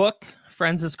 So the book,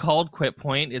 Friends, is called Quit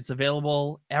Point. It's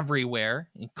available everywhere,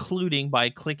 including by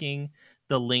clicking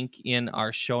the link in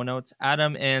our show notes.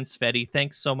 Adam and Sveti,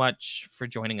 thanks so much for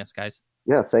joining us, guys.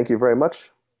 Yeah, thank you very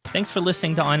much. Thanks for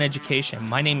listening to On Education.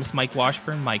 My name is Mike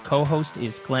Washburn. My co-host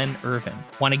is Glenn Irvin.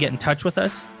 Want to get in touch with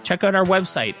us? Check out our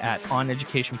website at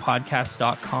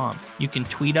oneducationpodcast.com. You can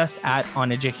tweet us at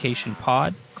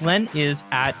oneducationpod. Glenn is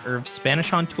at Irv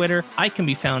Spanish on Twitter. I can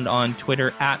be found on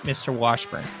Twitter at Mr.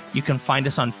 Washburn. You can find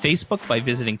us on Facebook by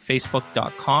visiting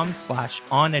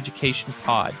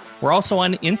facebook.com/oneducationpod. We're also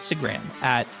on Instagram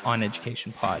at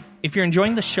oneducationpod. If you're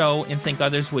enjoying the show and think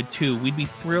others would too, we'd be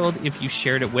thrilled if you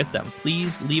shared it with them.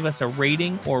 Please leave us a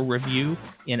rating or review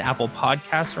in Apple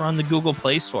Podcasts or on the Google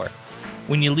Play Store.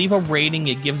 When you leave a rating,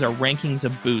 it gives our rankings a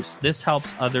boost. This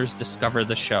helps others discover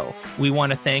the show. We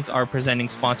want to thank our presenting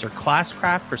sponsor,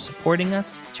 Classcraft, for supporting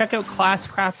us. Check out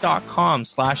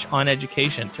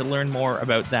classcraft.com/oneducation to learn more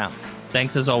about them.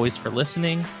 Thanks as always for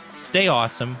listening. Stay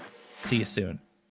awesome. See you soon.